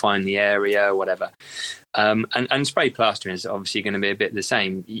can't confine the area, whatever. And spray plastering is obviously going to be a bit the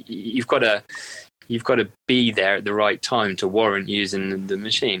same. You've got to be there at the right time to warrant using the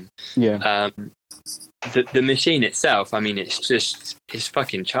machine. Yeah. The machine itself, I mean, it's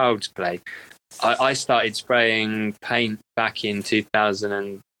fucking child's play. I started spraying paint back in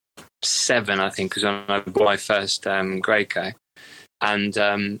 2007, I think, was when I bought my first Graco. And,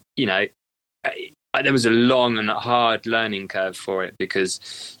 there was a long and hard learning curve for it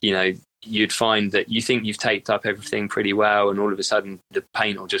because, you'd find that you think you've taped up everything pretty well, and all of a sudden the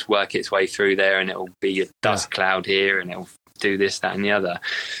paint will just work its way through there, and it'll be a dust cloud here, and it'll do this, that, and the other.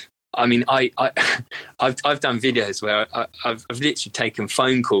 I mean, I've done videos where I've literally taken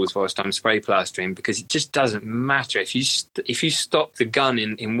phone calls whilst I'm spray plastering because it just doesn't matter if you stop the gun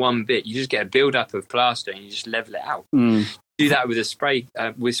in one bit, you just get a build up of plaster and you just level it out. Do that with spray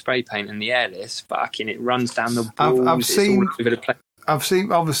paint and the airless. Fucking, it runs down the balls. I've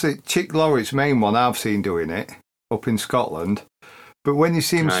seen obviously Chick Lorrett's main one. I've seen doing it up in Scotland, but when you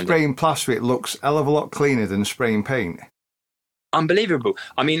see him spraying plaster, it looks a hell of a lot cleaner than spraying paint. Unbelievable.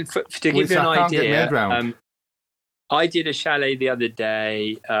 I mean, to give you an idea, I did a chalet the other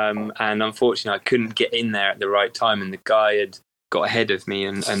day, and unfortunately I couldn't get in there at the right time, and the guy had got ahead of me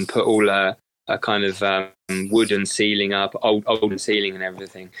and put all a kind of wooden ceiling up, old ceiling and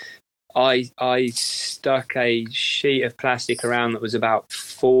everything. I stuck a sheet of plastic around that was about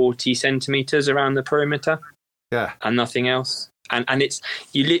 40 centimetres around the perimeter. Yeah. And nothing else. And it's,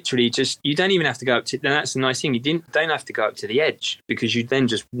 you literally just, you don't even have to go up to, and that's the nice thing, you don't have to go up to the edge because you then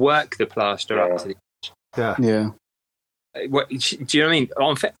just work the plaster up to the edge. Yeah. Yeah. Do you know what I mean?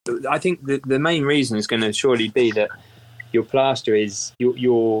 I think the main reason is going to surely be that your plaster is,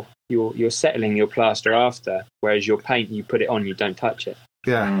 you're settling your plaster after, whereas your paint, you put it on, you don't touch it.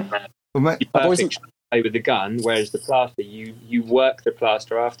 Yeah. You perfect play with the gun, whereas the plaster, you work the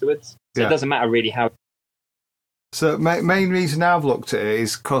plaster afterwards. So it doesn't matter really how. So main reason I've looked at it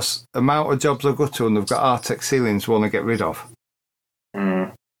is because the amount of jobs I go to and they've got Artex ceilings I want to get rid of.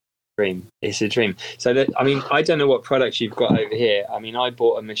 Dream. It's a dream. So I don't know what products you've got over here. I mean, I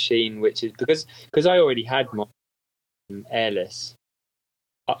bought a machine which is because I already had my airless.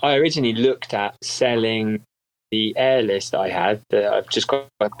 I originally looked at selling the airless that I had. I've just got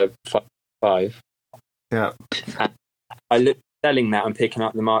the 5. Yeah. And I looked at selling that and picking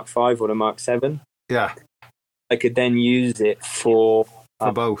up the Mark 5 or the Mark 7. Yeah. I could then use it for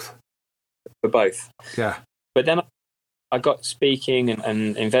both. For both. Yeah. But then I got speaking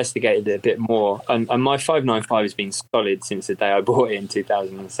and investigated it a bit more. And my 595 has been solid since the day I bought it in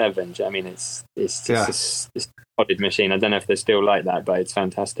 2007. I mean, it's just a solid machine. I don't know if they're still like that, but it's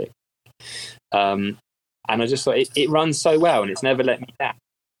fantastic. And I just thought it runs so well and it's never let me down.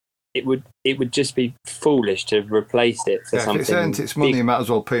 It would just be foolish to replace it for something. If it's earned its money, you might as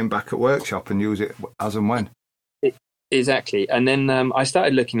well put it back at workshop and use it as and when. Exactly. And then I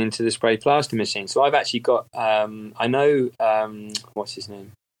started looking into the spray plaster machine. So I've actually got, I know, what's his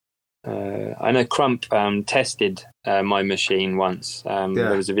name? I know Crump tested my machine once.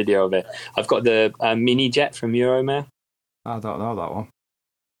 There was a video of it. I've got the Mini Jet from Euromare. I don't know that one.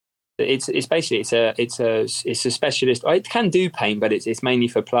 It's basically it's a specialist. It can do paint, but it's mainly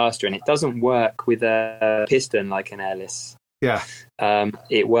for plaster, and it doesn't work with a piston like an airless. Yeah.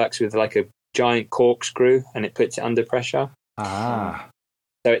 It works with like a giant corkscrew, and it puts it under pressure.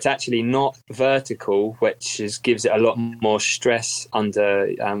 So it's actually not vertical, which gives it a lot more stress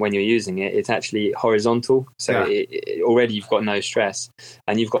under when you're using it. It's actually horizontal, so already you've got no stress,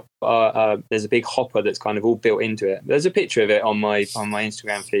 and you've got there's a big hopper that's kind of all built into it. There's a picture of it on my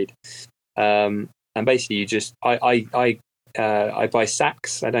Instagram feed, and basically you just I buy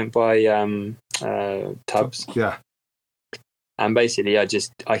sacks. I don't buy tubs. Yeah. And basically, I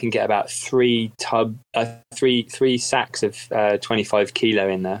can get about 3 sacks of 25 kilo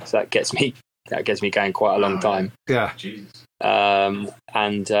in there. So that gets me going quite a long time. Yeah. And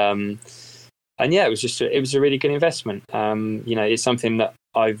yeah, it was a really good investment. It's something that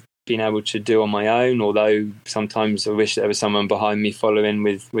I've been able to do on my own. Although sometimes I wish there was someone behind me following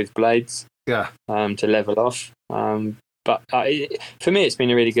with blades. Yeah. To level off. But for me, it's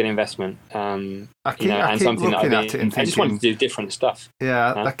been a really good investment. And something that I just wanted to do different stuff.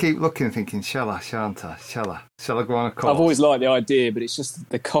 Yeah, I keep looking and thinking, shall I go on a course? I've always liked the idea, but it's just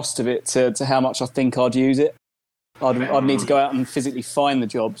the cost of it to how much I think I'd use it. I'd need to go out and physically find the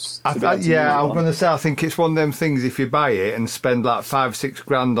jobs. I'm going to say, I think it's one of them things, if you buy it and spend like 5-6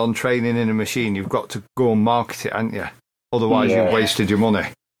 grand on training in a machine, you've got to go and market it, haven't you? Otherwise, you've wasted your money.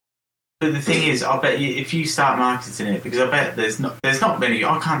 But the thing is, I bet you, if you start marketing it, because I bet there's not many.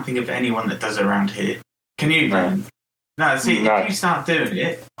 I can't think of anyone that does it around here. Can you? No. If you start doing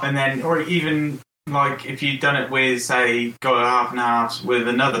it, and then, or even like if you've done it with, say, got a half and half with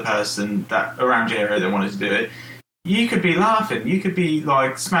another person that around your area that wanted to do it, you could be laughing. You could be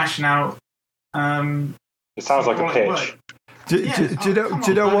like smashing out. It sounds like a pitch. Do you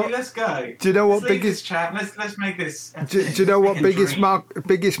know what? Let's go. Do you know what let's biggest chat? Let's make this. Do you know what biggest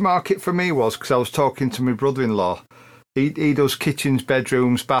market for me was? Because I was talking to my brother-in-law. He does kitchens,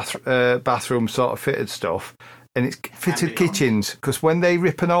 bedrooms, bathroom sort of fitted stuff, and it's fitted kitchens. Because when they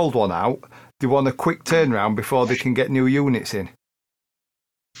rip an old one out, they want a quick turnaround before they can get new units in.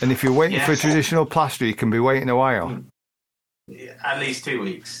 And if you're waiting for a traditional plaster, you can be waiting a while. At least 2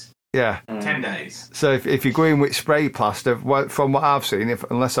 weeks. Yeah. 10 days. So if you're going with spray plaster, from what I've seen,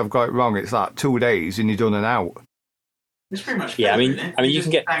 unless I've got it wrong, it's like 2 days and you're done and out. It's pretty much. Yeah, I mean, you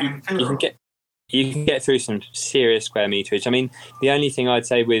can get through some serious square meterage. I mean, the only thing I'd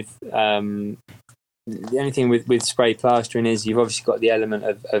say with spray plastering is you've obviously got the element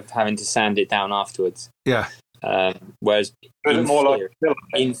of having to sand it down afterwards. Yeah. Whereas in theory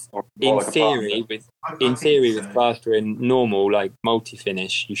with plastering normal like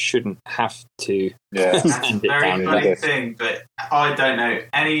multi-finish, you shouldn't have to sand it down. Very funny thing, but I don't know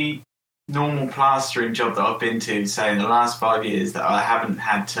any normal plastering job that I've been to, say in the last 5 years, that I haven't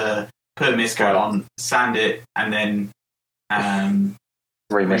had to put a miscoat on, sand it, and then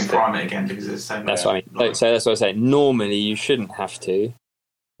re-prime it again because it's so much. That's what I mean. So that's what I say. Normally you shouldn't have to.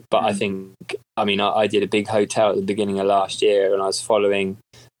 But I think, I did a big hotel at the beginning of last year, and I was following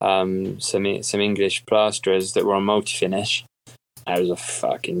some English plasterers that were on multi-finish. It was a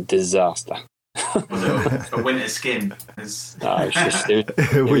fucking disaster. A winter skim. No,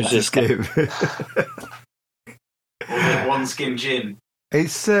 it was just skim. Or one skim gin.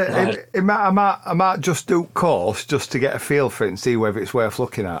 It's I might just do course just to get a feel for it and see whether it's worth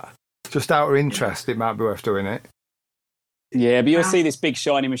looking at. Just out of interest, it might be worth doing it. Yeah, but you'll see this big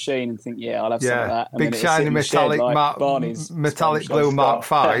shiny machine and think, I'll have some of that. And big shiny metallic metallic glue Mark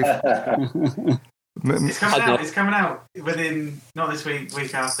 5. It's coming out within not this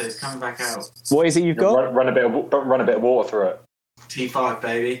week after. It's coming back out. What is it you've got? Run a bit of water through it. T5,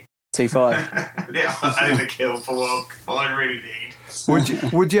 baby. T5. Yeah, overkill for what I really need.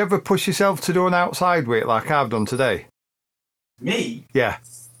 Would you ever push yourself to do an outside weight like I've done today? Me? Yeah.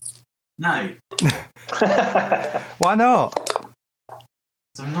 No. Why not?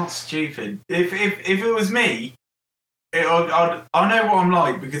 I'm not stupid. If it was me, I know what I'm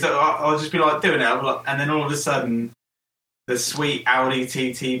like, because I'll just be like doing it, and then all of a sudden, the sweet Audi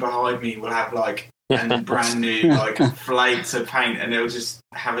TT behind me will have like a brand new like flakes of paint, and it'll just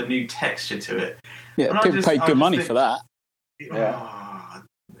have a new texture to it. Yeah, people pay good money for that. Yeah.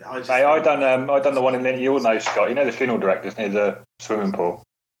 I done the one in you'll know, Scott. You know the funeral directors near the swimming pool.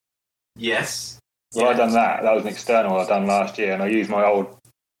 Yes. Well, I done that. That was an external I done last year, and I used my old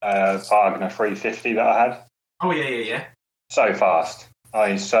Wagner 350 that I had. Oh yeah. So fast.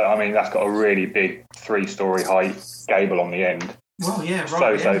 That's got a really big 3-story height gable on the end. Well, yeah,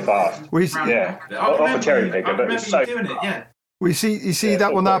 right. So fast. Off a cherry picker, but it's so doing it. Yeah. You see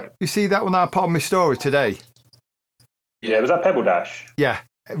that one I put on my story today. Yeah, was that Pebble Dash? Yeah,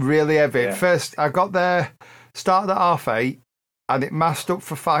 really heavy. Yeah. First, I got there, started at 8:30. And it masked up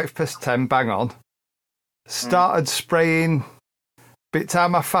for 10, bang on. Started spraying. Bit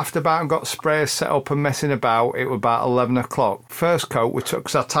time I faffed about and got sprayers set up and messing about. It was about 11 o'clock. First coat, we took,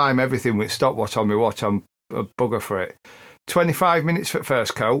 because I time everything with stopwatch on my watch. I'm a bugger for it. 25 minutes for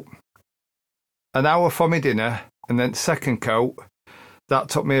first coat. An hour for my dinner. And then second coat, that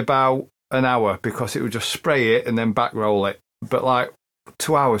took me about an hour because it would just spray it and then back roll it. But like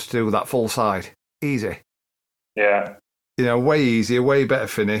 2 hours to do that full side. Easy. Yeah. Way easier, way better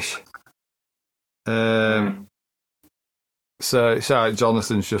finish. So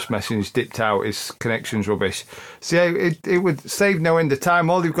Jonathan's just messaging, he's dipped out, his connection's rubbish. So it would save no end of time.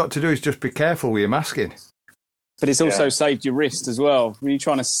 All you've got to do is just be careful with your masking. But it's also saved your wrist as well. When you're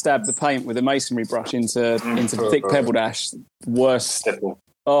trying to stab the paint with a masonry brush into thick Pebble Dash, worst.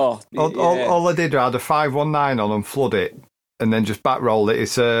 All I did, I had a 519 on and flood it. and then just back rolled it.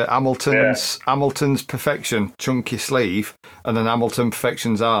 It's Hamilton's Perfection chunky sleeve, and then Hamilton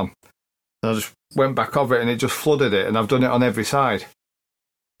Perfection's arm. And I just went back over it, and it just flooded it, and I've done it on every side.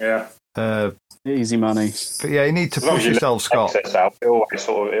 Yeah. Easy money. But yeah, you need to push yourself, Scott. Out, it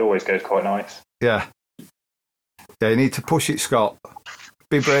always goes quite nice. Yeah. Yeah, you need to push it, Scott.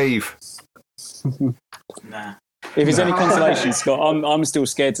 Be brave. Nah. If it's any consolation, Scott, I'm still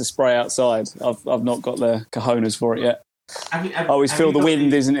scared to spray outside. I've not got the cojones for it yet. I always feel the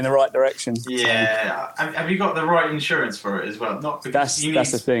wind isn't in the right direction. Yeah. So. Have you got the right insurance for it as well? Not because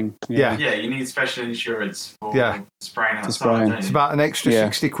that's the thing. Yeah. Yeah, you need special insurance for spraying outside. Spraying. It's about an extra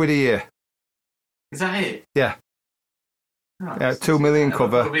 £60 a year. Is that it? Yeah. Oh, Yeah, 2 million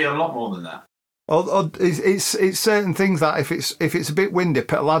cover. It'll be a lot more than that. It's certain things that if it's a bit windy,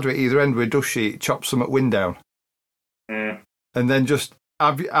 put a ladder at either end with a dust sheet, chop some at wind down. And then just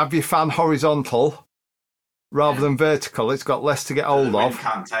have your fan horizontal rather than vertical. It's got less to get hold of.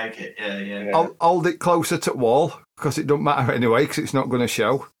 Can't take it. Yeah. Hold it closer to the wall because it don't matter anyway because it's not going to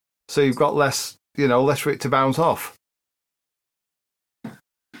show. So you've got less for it to bounce off.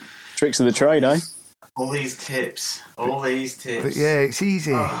 Tricks of the trade, eh? All these tips. But yeah, it's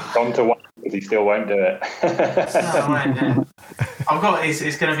easy. Gone to one because he still won't do it. I've got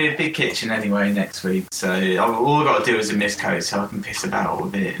it's going to be a big kitchen anyway next week, so all I've got to do is a mist coat so I can piss about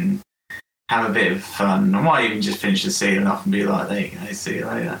with it and have a bit of fun. I might even just finish the ceiling off and be like, there you go, see you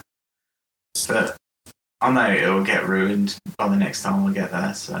later. But I know it'll get ruined by the next time I get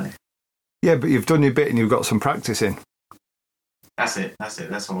there. So yeah, but you've done your bit and you've got some practice in. That's it.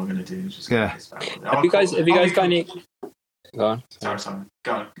 That's all we're going to do. Just Have you guys got any? Go on. Sorry.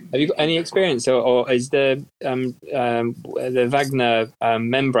 Go on. Have you got any experience, or is the Wagner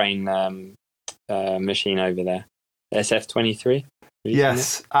membrane machine over there, SF23?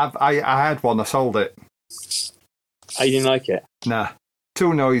 Yes, I had one. I sold it. Oh, you didn't like it? Nah,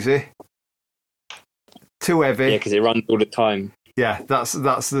 too noisy, too heavy. Yeah, because it runs all the time. Yeah, that's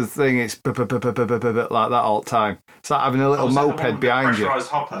the thing. It's like that all the time. It's like having a little moped behind you. Pressurized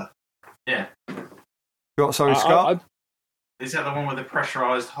hopper. Yeah. What? Sorry, Scott. Is that the one with the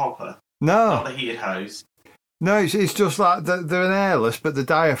pressurized hopper? No. Not the heated hose. No, it's just like they're an airless, but the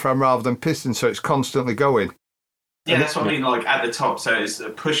diaphragm rather than piston, so it's constantly going. Yeah, that's what I mean. Like at the top, so it's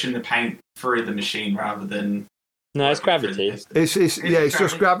pushing the paint through the machine rather than. No, it's gravity. It's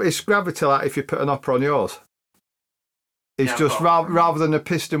just gravity. Like if you put an upper on yours. It's just rather than a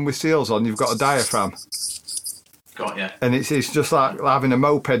piston with seals on, you've got a diaphragm. Got ya. And it's just like having a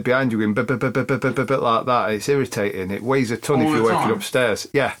moped behind you going like that. It's irritating. It weighs a ton if you're working upstairs.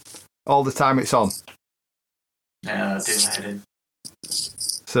 Yeah, all the time it's on. Yeah, I'll do my head in.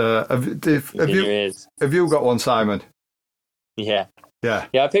 So have you got one, Simon? Yeah. Yeah.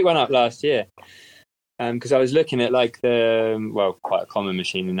 Yeah, I picked one up last year. Because I was looking at like quite a common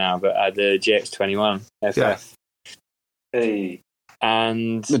machine now, but the GX21 FF. Yeah. Hey.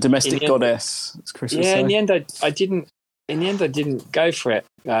 And the domestic goddess, as Chris would say. in the end I didn't go for it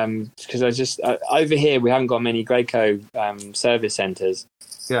because I just over here we haven't got many Graco service centres.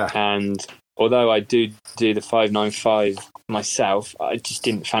 Yeah. And although I do the 595 myself, I just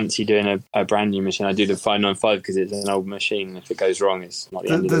didn't fancy doing a brand new machine. I do the 595 because it's an old machine. If it goes wrong, it's not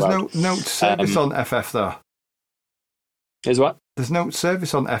the end of the world. There's no service on FF though. There's what? There's no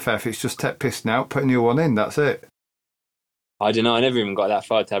service on FF. It's just take piston out, put a new one in. That's it. I don't know. I never even got that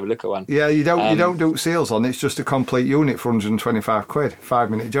far to have a look at one. Yeah, you don't do seals on. It's just a complete unit for £125.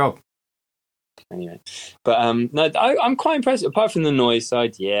 5-minute job. Anyway, but no, I'm quite impressed. Apart from the noise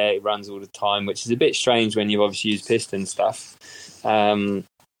side, yeah, it runs all the time, which is a bit strange when you've obviously used piston stuff. But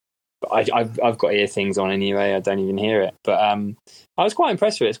I've got ear things on anyway. I don't even hear it. But I was quite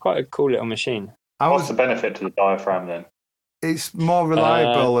impressed with it. It's quite a cool little machine. What's the benefit to the diaphragm then? It's more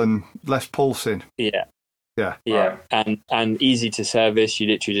reliable and less pulsing. Yeah. Yeah. Yeah. Right. And easy to service. You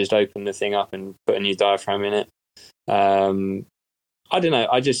literally just open the thing up and put a new diaphragm in it. I don't know.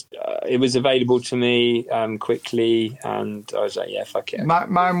 I just it was available to me quickly, and I was like, yeah, fuck it.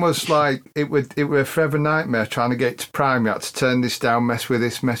 Mine was like it was a forever nightmare trying to get it to prime. You had to turn this down, mess with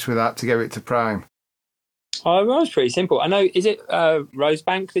this, mess with that to get it to prime. Oh, it was pretty simple. I know. Is it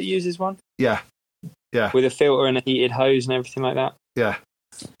Rosebank that uses one? Yeah. Yeah. With a filter and a heated hose and everything like that. Yeah.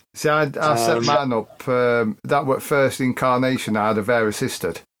 See, I set mine up. That was first incarnation. I had a Vera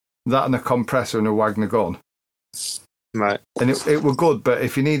assisted, that and a compressor and a Wagner gun. Right. And it were good, but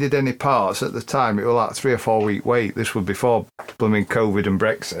if you needed any parts at the time, it was like 3 or 4 week wait. This was before blooming COVID and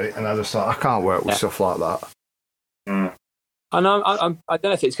Brexit, and I just thought, I can't work with stuff like that. Mm. And I don't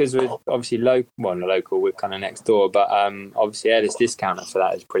know if it's because we're obviously local, we're kind of next door, but obviously Ella's discounter for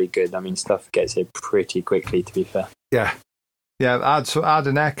that is pretty good. I mean, stuff gets here pretty quickly, to be fair. Yeah. Yeah, I had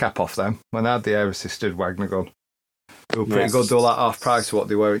an air cap off them when I had the air-assisted Wagner gun. They were pretty good. They were like half price of what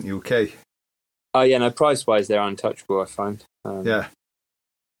they were in UK. Oh yeah, no, price-wise they're untouchable, I find. Yeah.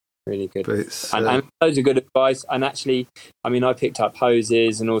 Really good. But and those are good advice. And actually, I mean, I picked up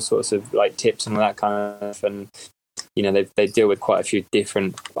hoses and all sorts of like tips and all that kind of stuff. And, you know, they deal with quite a few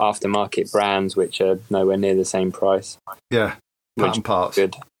different aftermarket brands, which are nowhere near the same price. Yeah. Pattern parts.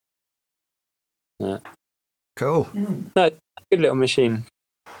 Good. Yeah. Cool. No, good little machine.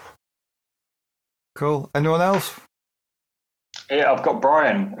 Cool. Anyone else? Yeah, I've got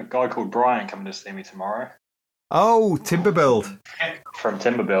Brian, a guy called Brian, coming to see me tomorrow. Oh, Timberbuild. From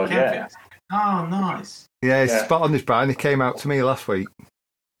Timberbuild, yeah. Oh, nice. Yeah, he's spot on this, Brian. He came out to me last week.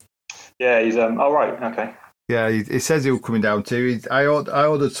 Yeah, he's oh right, okay. Yeah, he says he was coming down too. I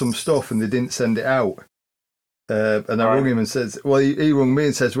ordered some stuff and they didn't send it out. And I rung him and says, well, he rung me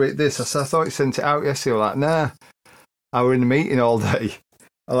and says, wait, this. I said, I thought he sent it out yesterday. I'm like, nah. I were in a meeting all day.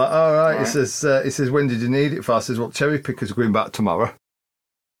 I'm like, all right. He says, when did you need it for? I says, well, cherry pickers are going back tomorrow.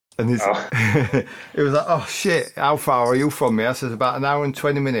 And he was like, oh shit, how far are you from me? I says, about an hour and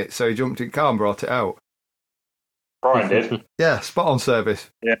 20 minutes. So he jumped in the car and brought it out. Brian did. Yeah, spot on service.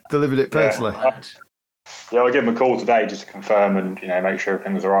 Yeah. Delivered it personally. Yeah, I'll give him a call today just to confirm and, you know, make sure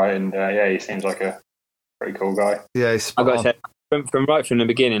everything was all right. And he seems like a pretty cool guy. Yeah, he's spot I've got on. to say, from right from the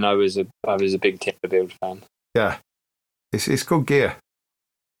beginning, I was a big Timberbuild fan. Yeah, it's good gear.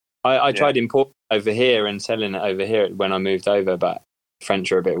 I tried importing over here and selling it over here when I moved over, but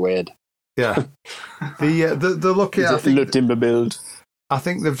French are a bit weird. Yeah, they're lucky. I think Timberbuild. I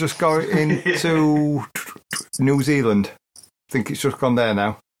think they've just got into New Zealand. I think it's just gone there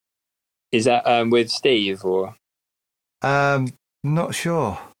now. Is that with Steve or? Not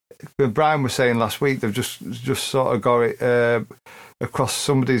sure. But Brian was saying last week they've just sort of got it across.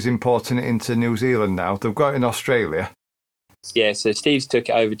 Somebody's importing it into New Zealand now. They've got it in Australia. Yeah, so Steve's took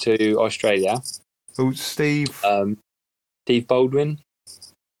it over to Australia. Who's Steve? Steve Baldwin.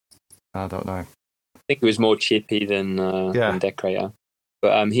 I don't know. I think it was more chippy than Decorator.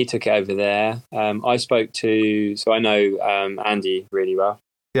 But he took it over there. I spoke to, so I know Andy really well.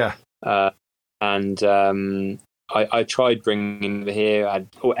 Yeah. And I tried bringing him over here. I had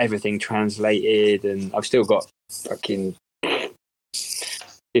everything translated, and I've still got fucking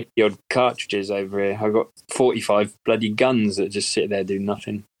 50-odd cartridges over here. I've got 45 bloody guns that just sit there doing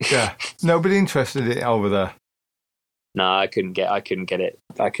nothing. Yeah. Nobody interested in it over there. No, I couldn't get it.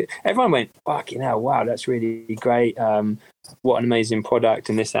 Everyone went, fucking hell, wow, that's really great. What an amazing product,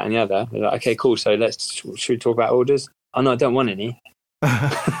 and this, that, and the other. Like, okay, cool. So should we talk about orders? Oh no, I don't want any.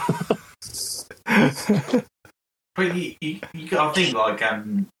 But you got to think like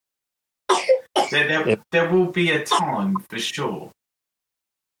there will be a time for sure,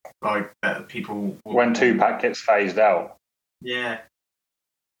 like that people will, when 2-pack gets phased out. Yeah.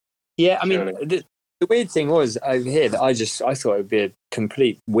 Yeah, I mean the weird thing was over here that I thought it would be a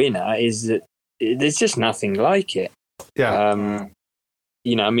complete winner is that there's just nothing like it. Yeah.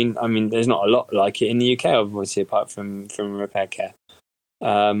 You know, I mean, there's not a lot like it in the UK, obviously, apart from Repair Care.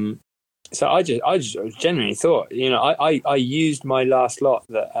 So I just genuinely thought, you know, I used my last lot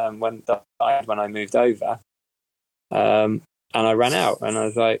that I had when I moved over, and I ran out, and I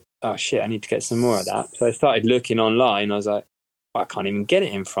was like, oh shit, I need to get some more of that. So I started looking online. I was like, I can't even get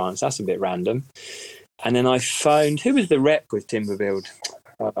it in France. That's a bit random. And then I found, who was the rep with Timberbuild?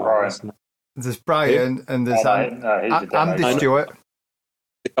 Brian. There's Brian and there's Andy Stewart.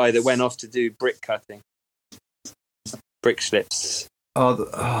 The guy that went off to do brick cutting. Brick slips. Oh,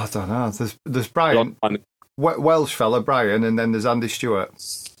 I don't know. There's Brian, Welsh fella, Brian, and then there's Andy Stewart.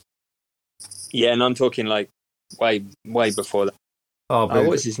 Yeah, and I'm talking like way before that. Oh,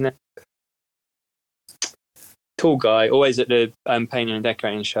 what's his name? Tall guy, always at the painting and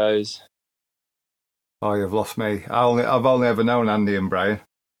decorating shows. Oh, you've lost me. I've only ever known Andy and Brian.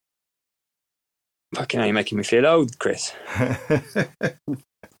 Fucking hell, you're making me feel old, Chris.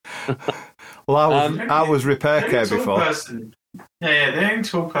 Well, I was Repair Care before. The only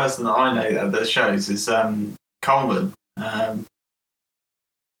tall person that I know at the shows is Coleman.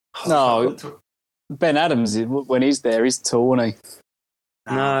 No, Ben Adams, when he's there, he's tall, isn't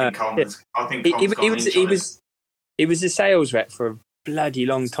he? No, I think he was a sales rep for a bloody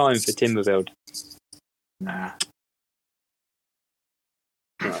long time for Timberbuild. Nah.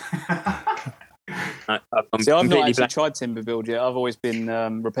 See, I've not actually tried Timberbuild yet. I've always been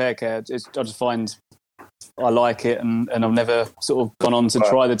Repair Care. I just find I like it, and I've never sort of gone on to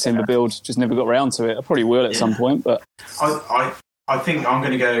try the Timberbuild. Just never got around to it. I probably will at some point, but I think I'm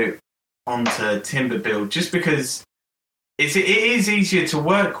going to go on to Timberbuild just because it is easier to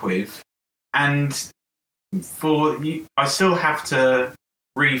work with, and I still have to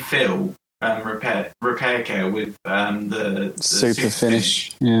refill repair care with the super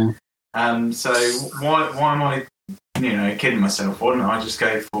finish. Yeah. So why am I kidding myself? Why don't I just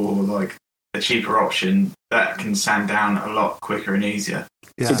go for like a cheaper option that can sand down a lot quicker and easier?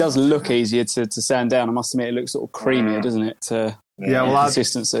 Yeah. It does look easier to sand down. I must admit, it looks sort of creamier, doesn't it?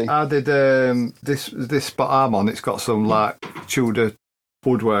 Consistency. I did this spot arm on. It's got some like Tudor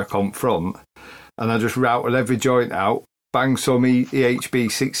woodwork on front, and I just routed every joint out, banged some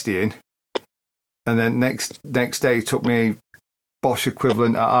EHB 60 in, and then next day took me Bosch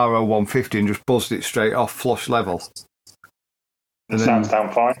equivalent at RO 150 and just buzzed it straight off flush level. And sands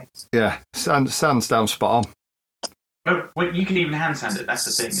down fine. Yeah, sands down spot on. Well, you can even hand sand it. That's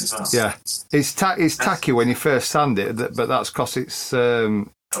the thing as well. Yeah, it's tacky when you first sand it, but that's because it's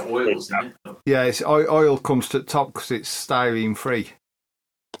oils. Yeah, it's oil comes to the top because it's styrene free.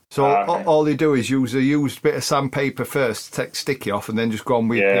 So all you do is use a used bit of sandpaper first to take sticky off, and then just go on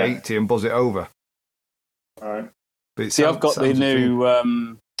with the 80 and buzz it over. All right. See, I've got the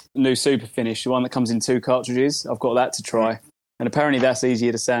new super finish, the one that comes in 2 cartridges. I've got that to try. And apparently that's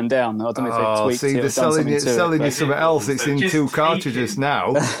easier to sand down. I don't know if they've tweaked it. They're selling you something else. It's in 2 cartridges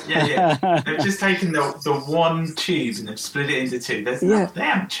now. Yeah. They've just taken the one tube and they've split it into 2. They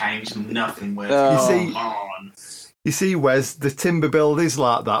haven't changed nothing. You see, Wes, the timber build is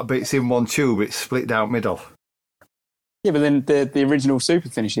like that, but it's in 1 tube. It's split down middle. Yeah, but then the original super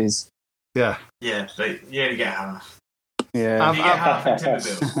finishes. Yeah. Yeah, but you only get half. Yeah,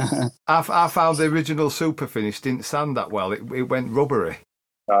 I found the original super finish didn't sand that well. It went rubbery.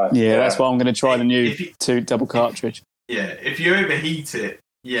 That's why I'm going to try the new 2 double cartridge. Yeah, if you overheat it,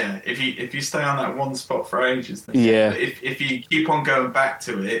 if you stay on that one spot for ages, then But if you keep on going back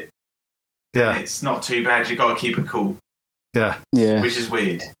to it, it's not too bad. You got to keep it cool. Yeah, which is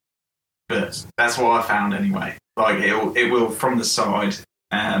weird, but that's what I found anyway. Like it will from the side,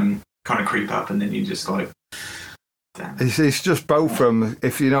 kind of creep up, and then you just like. It's just both from,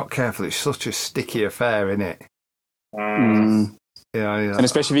 if you're not careful, it's such a sticky affair, isn't it? Yeah. And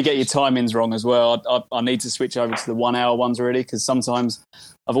especially if you get your timings wrong as well. I need to switch over to the 1 hour ones already, because sometimes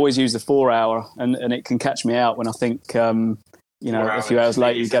I've always used the 4 hour and it can catch me out when I think, a few hours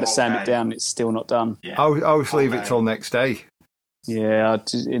later you got to sand it down and it's still not done. Yeah. I always leave it till next day. Yeah,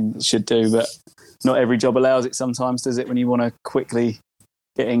 it should do, but not every job allows it sometimes, does it, when you want to quickly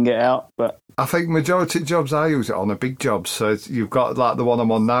get in, get out? But I think majority of jobs I use it on are big jobs. So you've got like the one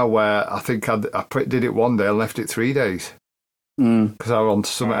I'm on now, where I think I did it 1 day and left it 3 days because I was on to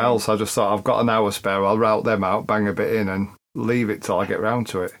something else. I just thought, I've got an hour spare, I'll route them out, bang a bit in, and leave it till I get round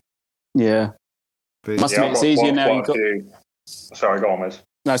to it. Yeah, must admit it's easier now. Sorry, go on, Wes.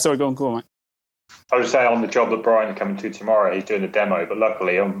 No, sorry, go on, mate. I was saying on the job that Brian's coming to tomorrow, he's doing a demo, but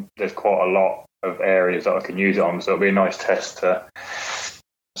luckily there's quite a lot of areas that I can use it on, so it'll be a nice test to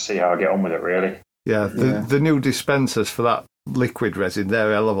see how I get on with it, really. Yeah, the new dispensers for that liquid resin,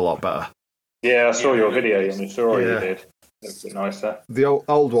 they're a hell of a lot better. Yeah, I saw your video on the story you did. It's a bit nicer. The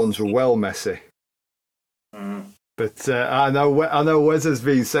old ones were well messy. But I know Wes has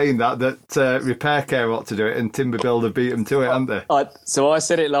been saying that Repair Care ought to do it, and Timber Builder beat them to it, haven't they? So I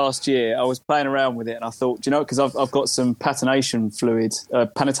said it last year. I was playing around with it, and I thought, because I've got some patination fluid,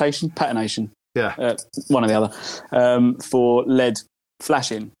 patination. Yeah, one or the other, for lead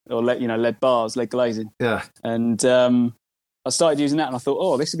flashing or lead bars, lead glazing. Yeah, and I started using that, and I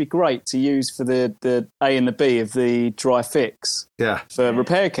thought, this would be great to use for the A and the B of the dry fix. Yeah, for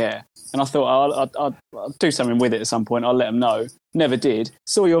Repair Care. And I thought I'll do something with it at some point. I'll let them know. Never did.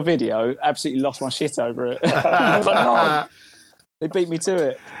 Saw your video. Absolutely lost my shit over it. I was like, no. They beat me to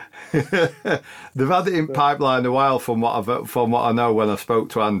it. They've had it in pipeline a while, from what I know. When I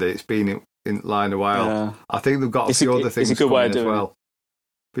spoke to Andy, it's been in line a while. Yeah. I think they've got a few other things it's a good way of doing doing as well.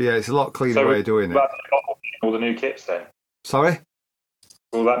 But yeah, it's a lot cleaner way of doing it. All the new kits then. Sorry?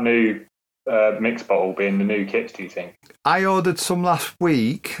 Will that new mix bottle be in the new kits, do you think? I ordered some last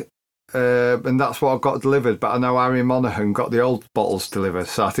week. And that's what I've got delivered, but I know Harry Monaghan got the old bottles delivered,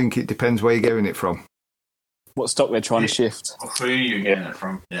 so I think it depends where you're getting it from. What stock they're trying to shift. Or who you're getting it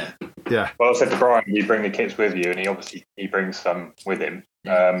from, yeah. Well, I said to Brian, you bring the kits with you, and he brings some with him.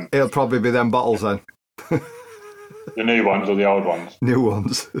 It'll probably be them bottles then. The new ones or the old ones? New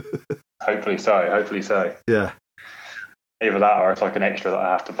ones. Hopefully so. Yeah. Either that or it's like an extra that I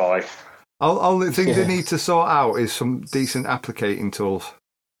have to buy. Only thing they need to sort out is some decent applicating tools.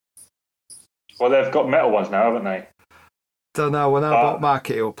 Well, they've got metal ones now, haven't they? Don't know. When I bought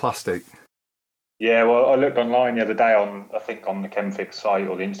market, it was plastic. Yeah, well, I looked online the other day on the Chemfix site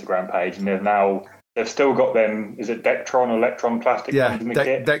or the Instagram page, and they've now they've still got them. Is it Dectron or Electron plastic? Yeah, ones in the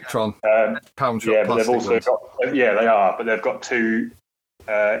kit? Dectron. Pound shop yeah, but they've plastic also ones. got. Yeah, they are, but they've got 2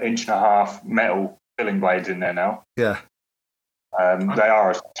 1.5-inch metal filling blades in there now. Yeah. They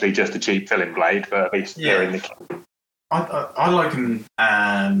are essentially just a cheap filling blade, but at least they're in the kit. I like them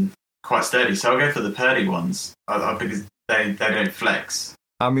quite sturdy, so I'll go for the Purdy ones because they don't flex.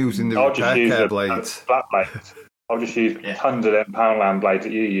 I'm using the repair care blades. Flat blades. I'll just use tons of them Poundland blades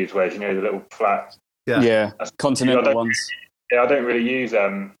that you use, where the little flat. Yeah. Continental ones. Yeah, I don't really use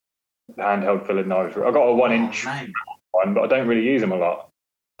handheld filling knives. I've got a 1-inch one, but I don't really use them a lot.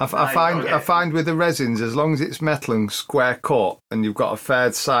 I find with the resins, as long as it's metal and square cut, and you've got a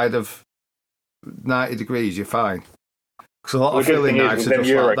fair side of 90 degrees, you're fine. Because a lot of filling knives are just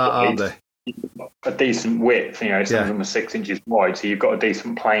like that, aren't they? A decent width, some of them are 6 inches wide, so you've got a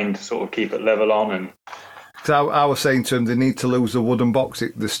decent plane to sort of keep it level on. And so I was saying to them, they need to lose the wooden box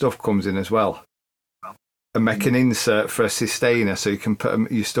the stuff comes in as well, and make an insert for a sustainer so you can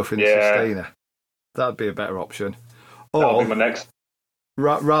put your stuff in the sustainer. That'd be a better option. That'll be my next.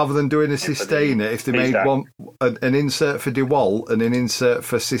 Rather than doing a sustainer, if they made an insert for DeWalt and an insert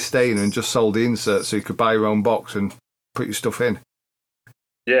for sustainer and just sold the insert so you could buy your own box and put your stuff in.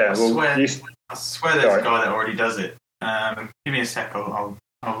 Yeah, I swear there's a guy that already does it. Give me a sec, I'll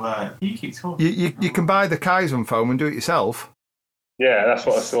you keep talking. You can buy the Kaizen foam and do it yourself. Yeah, that's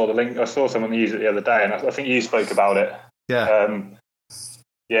what I saw. The link. I saw someone use it the other day, and I think you spoke about it. Yeah.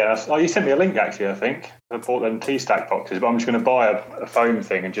 You sent me a link actually. I think I bought them T-Stack boxes, but I'm just going to buy a foam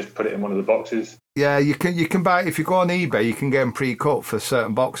thing and just put it in one of the boxes. Yeah, you can buy it if you go on eBay. You can get them pre-cut for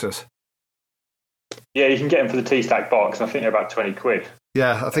certain boxes. Yeah, you can get them for the T-Stack box, and I think they're about £20.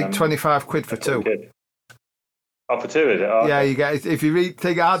 Yeah, I think £25 for 2. Oh, for 2 is it? Oh, yeah, okay. you get. If you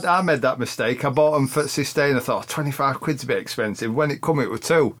think I made that mistake, I bought them for Sustain. I thought £25's a bit expensive. When it come, it was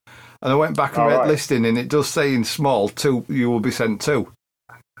 2, and I went back and read listing, and it does say in small 2. You will be sent 2.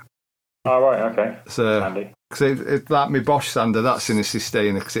 Oh, right, okay. So, because it's like my Bosch sander, that's in a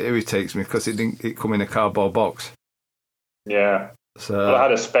Sustainer because it irritates me because it come in a cardboard box. Yeah. So I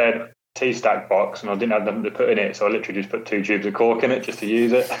had a spare T-Stack box and I didn't have nothing to put in it, so I literally just put 2 tubes of cork in it just to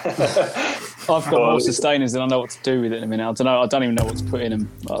use it. I've got more Sustainers than I know what to do with it in a minute. I don't even know what to put in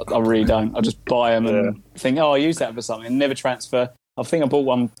them. I really don't. I just buy them and think, I'll use that for something and never transfer. I think I bought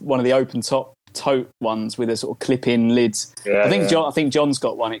one of the open top tote ones with a sort of clip-in lids. I think John's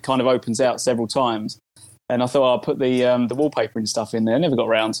got one. It kind of opens out several times, and I thought I'll put the wallpaper and stuff in there. I never got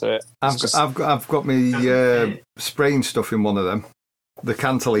around to it. I've got my spraying stuff in one of them, the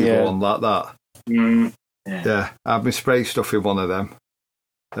cantilever one like that. Yeah, I have my spray stuff in one of them.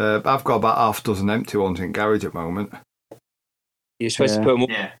 I've got about half a dozen empty ones in garage at the moment. You're supposed to put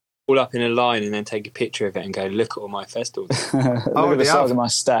them all up in a line and then take a picture of it and go, look at all my festivals. Look at the size of my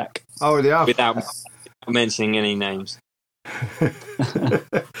stack. Oh, they have. Without mentioning any names.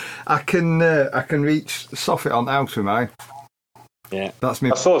 I can reach soffit on house with mine. Yeah, that's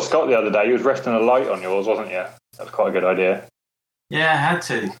me. I saw Scott the other day. He was resting a light on yours, wasn't you? That's quite a good idea. Yeah, I had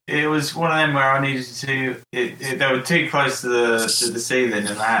to. It was one of them where I needed to. They were too close to the ceiling,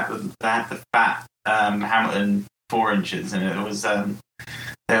 and I had the fat Hamilton 4 inches, and it was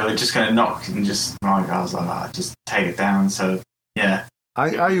they were just going to knock and just. I was like, just take it down. So yeah,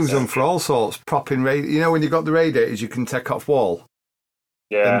 I use them for all sorts. Propping when you got the radiators, you can take off wall.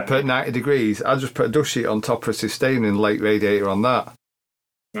 Yeah. And put 90 degrees. I just put a dust sheet on top of a Sustainer and light radiator on that.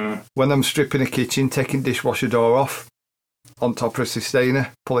 When I'm stripping a kitchen, taking dishwasher door off. On top of a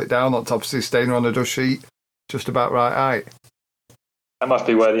Sustainer, pull it down on top of a Sustainer on a dust sheet, just about right height. That must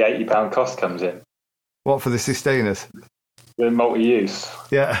be where the £80 cost comes in. What, for the Sustainers? The multi-use.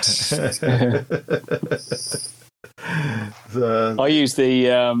 Yeah. I use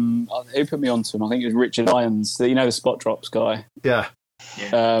the who put me onto them? I think it was Richard Lyons. The Spot Drops guy. Yeah.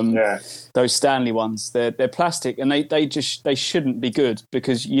 Those Stanley ones. They're plastic and they shouldn't be good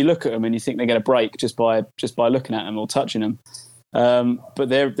because you look at them and you think they're going to break just by looking at them or touching them. But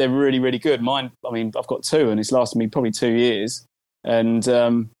they're really, really good. Mine, I've got 2 and it's lasted me probably 2 years. And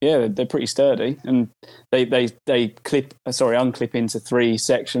they're pretty sturdy and they unclip into 3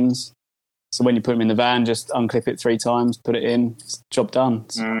 sections. So when you put them in the van, just unclip it 3 times, put it in, job done.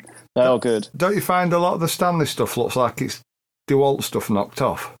 They're all good. Don't you find a lot of the Stanley stuff looks like it's DeWalt stuff knocked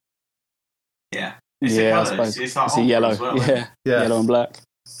off? Yeah. I suppose. It's a yellow. Well, yeah, yellow and black.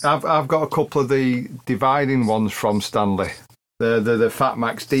 I've got a couple of the dividing ones from Stanley. The Fat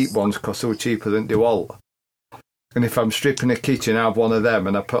Max Deep ones because they were cheaper than DeWalt. And if I'm stripping a kitchen, I have one of them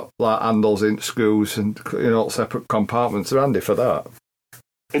and I put like handles in screws and separate compartments. They're handy for that.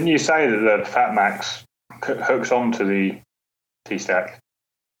 Didn't you say that the Fat Max hooks onto the T-Stack?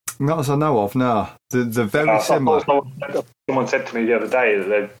 Not as I know of, no. They're very similar. Someone said to me the other day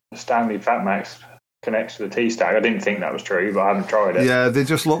that the Stanley Fatmax connects to the T-Stag. I didn't think that was true, but I haven't tried it. Yeah, they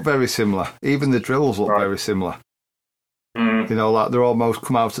just look very similar. Even the drills look very similar. Mm. You know, like they're almost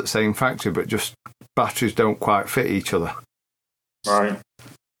come out at the same factory, but just batteries don't quite fit each other. Right.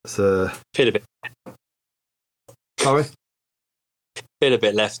 Feel a bit. Sorry? Feel a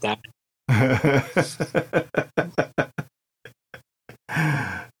bit left out.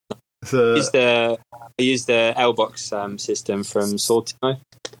 So, I use the L-Box system from Sortimo.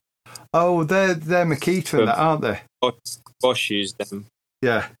 oh, they're Makita and that, aren't they? Bosch used them.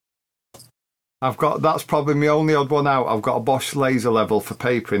 Yeah. That's probably my only odd one out. I've got a Bosch laser level for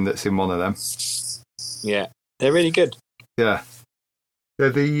papering that's in one of them. Yeah, they're really good. Yeah. They're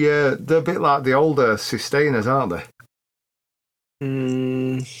a bit like the older Sustainers, aren't they?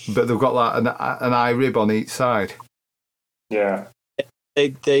 But they've got like an eye rib on each side. Yeah.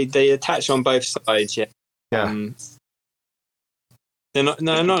 They attach on both sides, yeah. Yeah. They're not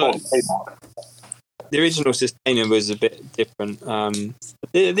the original Sustainer was a bit different.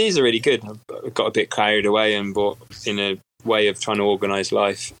 These are really good. I've got a bit carried away and bought, in a way of trying to organise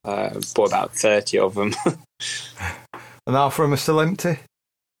life, bought about 30 of them. And half of them are still empty?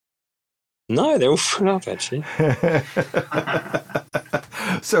 No, they're all full up, actually.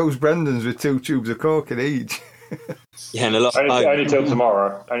 So's Brendan's with 2 tubes of cork in each. Yeah, and a lot. Only till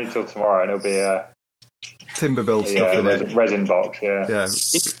tomorrow. And it'll be timber build stuff in it. Resin box, yeah. Yeah.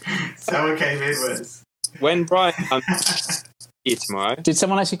 Someone came in with. When Brian comes here tomorrow. Did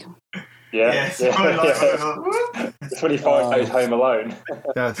someone actually come? Yeah. Yes. Yeah. 25 days home alone.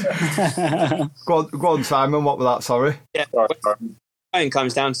 Yes. Go on, Simon. What was that? Sorry. Yeah. Sorry. Brian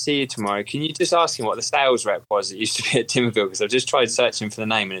comes down to see you tomorrow. Can you just ask him what the sales rep was that used to be at Timberville? Because I've just tried searching for the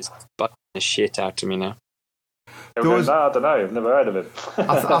name and it's bugging the shit out of me now. I don't know. I've never heard of him.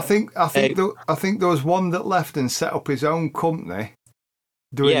 I think there was one that left and set up his own company.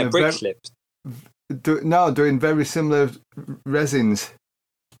 Doing brick slips. Doing very similar resins.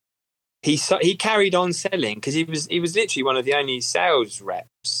 He carried on selling because he was literally one of the only sales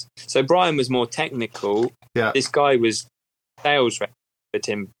reps. So Brian was more technical. Yeah. This guy was sales rep for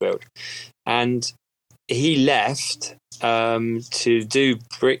Timberbuild, and he left to do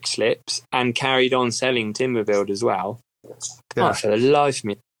brick slips and carried on selling Timberbuild as well. Yeah. For the life of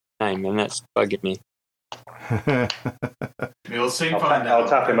me, name, and that's bugging me. We'll soon find out. I'll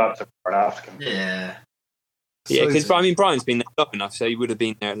tap him up tomorrow and ask him. Yeah. Yeah, because Brian's been there long enough, so he would have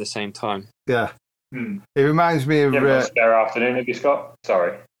been there at the same time. Yeah. It reminds me of. You haven't got a spare afternoon, have you, Scott?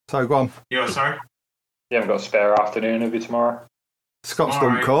 Sorry. Sorry, go on. You're sorry? You haven't got a spare afternoon, have you, tomorrow? Scott's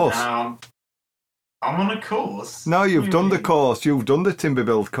done course. I'm on a course. No, you've done the course. You've done the timber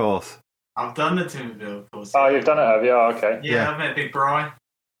build course. I've done the timber build course. Oh, you've done it, have you? Oh, okay. Yeah, I've met Big Brian.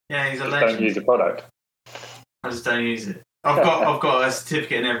 Yeah, he's a legend. Don't use the product. I just don't use it. I've got a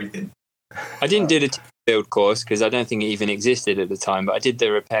certificate and everything. I didn't do the build course because I don't think it even existed at the time, but I did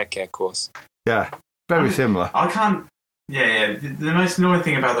the repair care course. Yeah, very similar. I can't. Yeah. The most annoying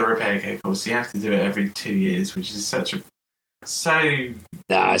thing about the repair care course, you have to do it every 2 years, which is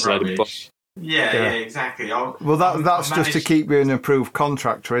it's rubbish. Yeah, exactly. Well, that's just to keep you an approved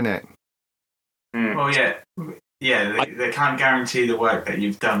contractor, innit? Well, yeah. They can't guarantee the work that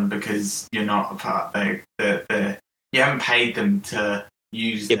you've done because you're not a part. You haven't paid them to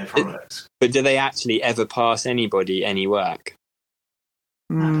use their products. But do they actually ever pass anybody any work?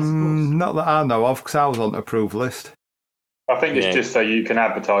 Not that I know of, because I was on the approved list. I think it's just so you can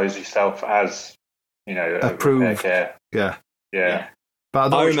advertise yourself as, approved. Repair care. Yeah.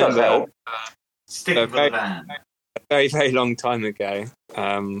 But I remember stick with the van. A very, very long time ago.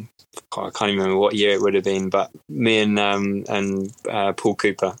 I can't even remember what year it would have been, but me and Paul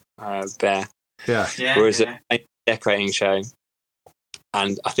Cooper, Bear, was at a decorating show.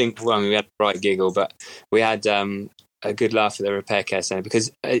 And I think we had a right giggle, but we had a good laugh at the repair care centre because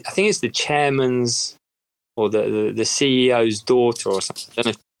I think it's the chairman's or the CEO's daughter or something. I don't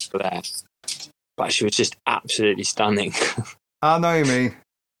know if she was there, but she was just absolutely stunning. I know what you mean.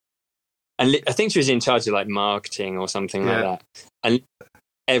 And I think she was in charge of like marketing or something like that. And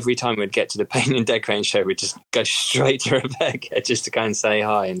every time we'd get to the paint and decorating show, we'd just go straight to Rebecca just to go and say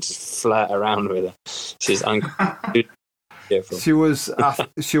hi and just flirt around with her. She's beautiful.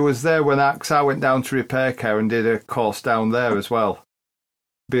 She was there when I went down to repair care and did a course down there as well.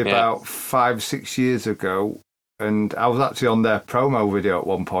 Be about 5-6 years ago, and I was actually on their promo video at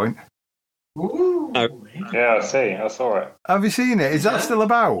one point. Ooh. Yeah, I saw it. Have you seen it? Is that still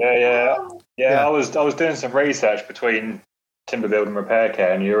about? Yeah. I was doing some research between Timberbuild and repair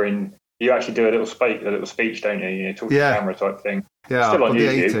care, and you're in You actually do a little speech, don't you? You talk to the camera type thing. Yeah, still I on bloody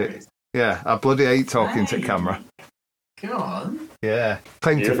hate YouTube. it. Yeah, I bloody hate talking to camera. Go on. Yeah,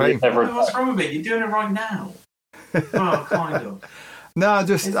 claim to fame. What's wrong with it? You're doing it right now. Well, kind of. No, I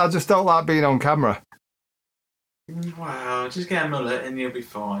just don't like being on camera. Wow, just get a mullet and you'll be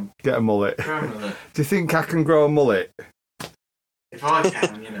fine. Get a mullet. Grow a mullet. Do you think I can grow a mullet? If I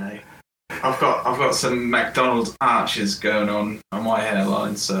can, I've got some McDonald's arches going on my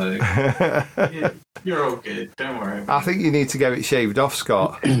hairline, so you're all good. Don't worry. I think you need to get it shaved off,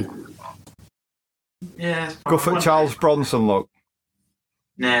 Scott. Yeah. Go for Charles Bronson look.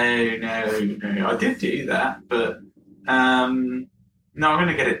 No. I did do that, but no, I'm going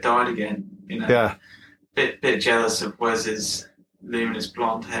to get it dyed again. Yeah. Bit jealous of Wes's luminous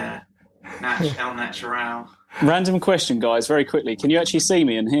blonde hair. El natural. Random question, guys, very quickly. Can you actually see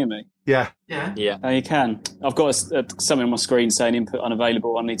me and hear me? Yeah. Oh, you can. I've got something on my screen saying input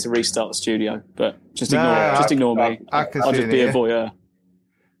unavailable. I need to restart the studio, but just ignore me. I'll just be a voyeur.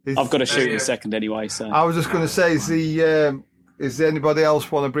 I've got to shoot in a a second anyway. So I was just going to say, is there anybody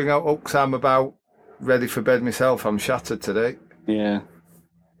else want to bring out hooks? I'm about ready for bed myself. I'm shattered today. Yeah.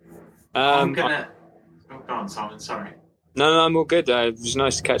 I'm gonna. Oh, go on, Simon. Sorry. No, I'm all good. It was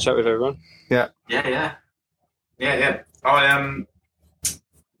nice to catch up with everyone. Yeah. I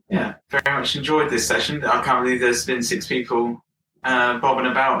very much enjoyed this session. I can't believe there's been 6 people bobbing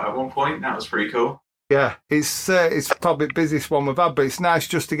about at one point. That was pretty cool. Yeah, it's probably the busiest one we've had, but it's nice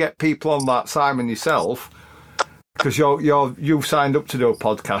just to get people on that, Simon, yourself, because you've signed up to do a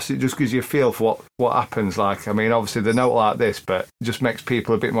podcast. It just gives you a feel for what happens. Like, I mean, obviously they're not like this, but it just makes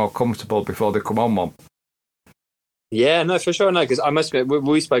people a bit more comfortable before they come on one. Yeah, no, for sure. No, because I must admit,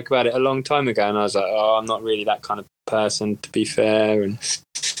 we spoke about it a long time ago, and I was like, I'm not really that kind of person, to be fair.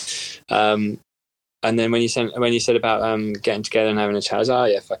 And then when you said about getting together and having a chat, I was like, oh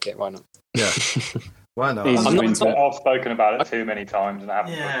yeah, fuck it, why not? Yeah, why not? I've spoken about it too many times and I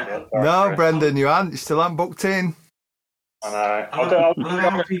haven't. Yeah. No, Brendan, you still aren't booked in. I know. I'll do it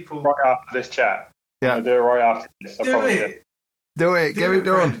right after this chat. Yeah, I'll do it right after this. Do it. Get it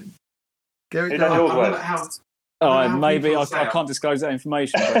done. Get it done. Maybe I can't disclose that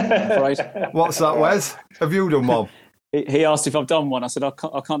information. I'm afraid. What's that, Wes? Have you done one? He asked if I've done one. I said I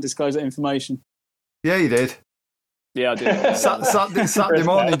can't disclose that information. Yeah, you did. Yeah, I did. Saturday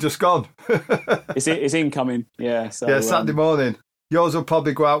morning, just gone. It's incoming. Yeah. So, yeah, Saturday morning. Yours will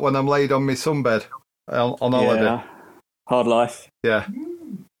probably go out when I'm laid on my sunbed on holiday. Yeah. Hard life. Yeah.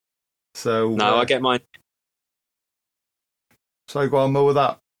 So no, I get mine. So go on, more with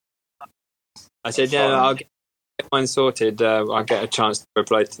that. I said, yeah, I'll get mine sorted. I'll get a chance to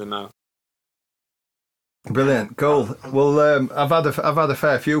reply to the mail. Brilliant, cool. Well, I've had a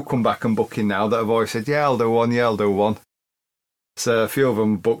fair few come back and book in now that have always said, yeah, I'll do one. So a few of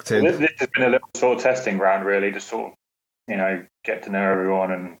them booked in. Well, this has been a little sort of testing ground, really, to sort of, get to know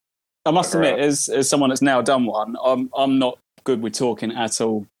everyone. And I must admit, as someone that's now done one, I'm not good with talking at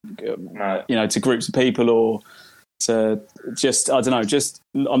all. No. To groups of people or to just I don't know. Just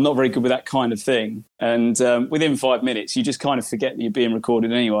I'm not very good with that kind of thing. And within 5 minutes, you just kind of forget that you're being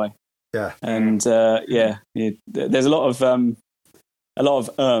recorded anyway. Yeah, and there's a lot of from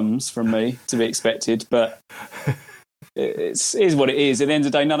me to be expected, but it is what it is. At the end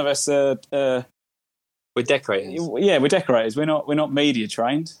of the day, none of us are. We're decorators. Yeah, we're decorators. We're not media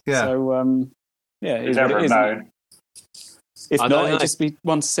trained. Yeah. So it is what it is. If not, it'd just be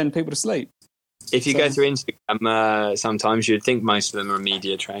one to send people to sleep. If you go through Instagram, sometimes you'd think most of them are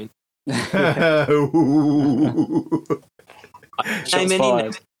media trained.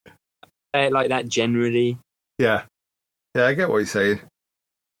 Like that generally. Yeah, I get what you're saying.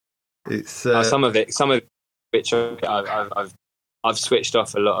 It's some of it, which I've switched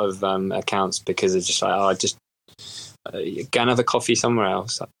off a lot of accounts because it's just like, just go and have a coffee somewhere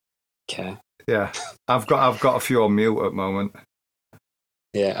else. I don't care. Yeah, I've got a few on mute at the moment.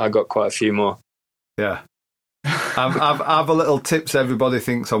 Yeah, I got quite a few more. Yeah, I've a little tips. Everybody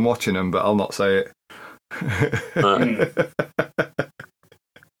thinks I'm watching them, but I'll not say it.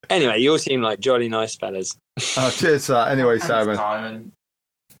 Anyway, you all seem like jolly nice fellas. Oh, cheers for that. Anyway, Simon.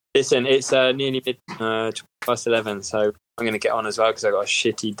 Listen, it's nearly 11, so I'm going to get on as well because I've got a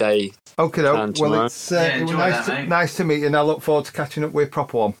shitty day. Okay, well, it's nice to meet you, and I look forward to catching up with a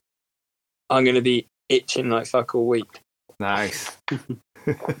proper one. I'm going to be itching like fuck all week. Nice.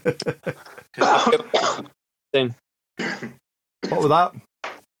 What was that?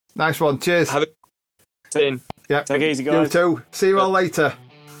 Nice one. Cheers. Have a yeah. Take it easy, guys. You too. See you all later.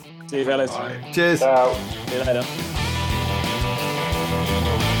 See you, fellas. Bye. Cheers. Ciao. See you later.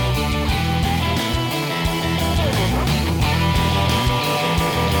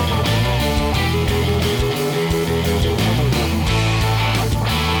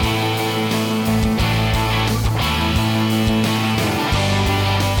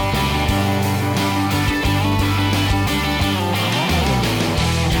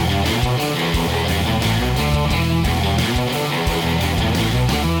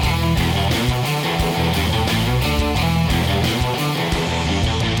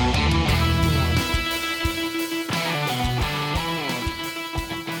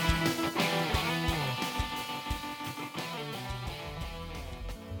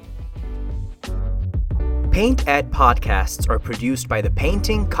 Paint Ed podcasts are produced by the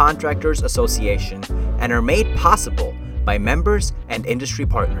Painting Contractors Association and are made possible by members and industry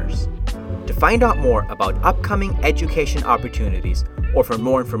partners. To find out more about upcoming education opportunities or for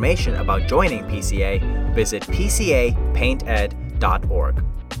more information about joining PCA, visit pcapainted.org.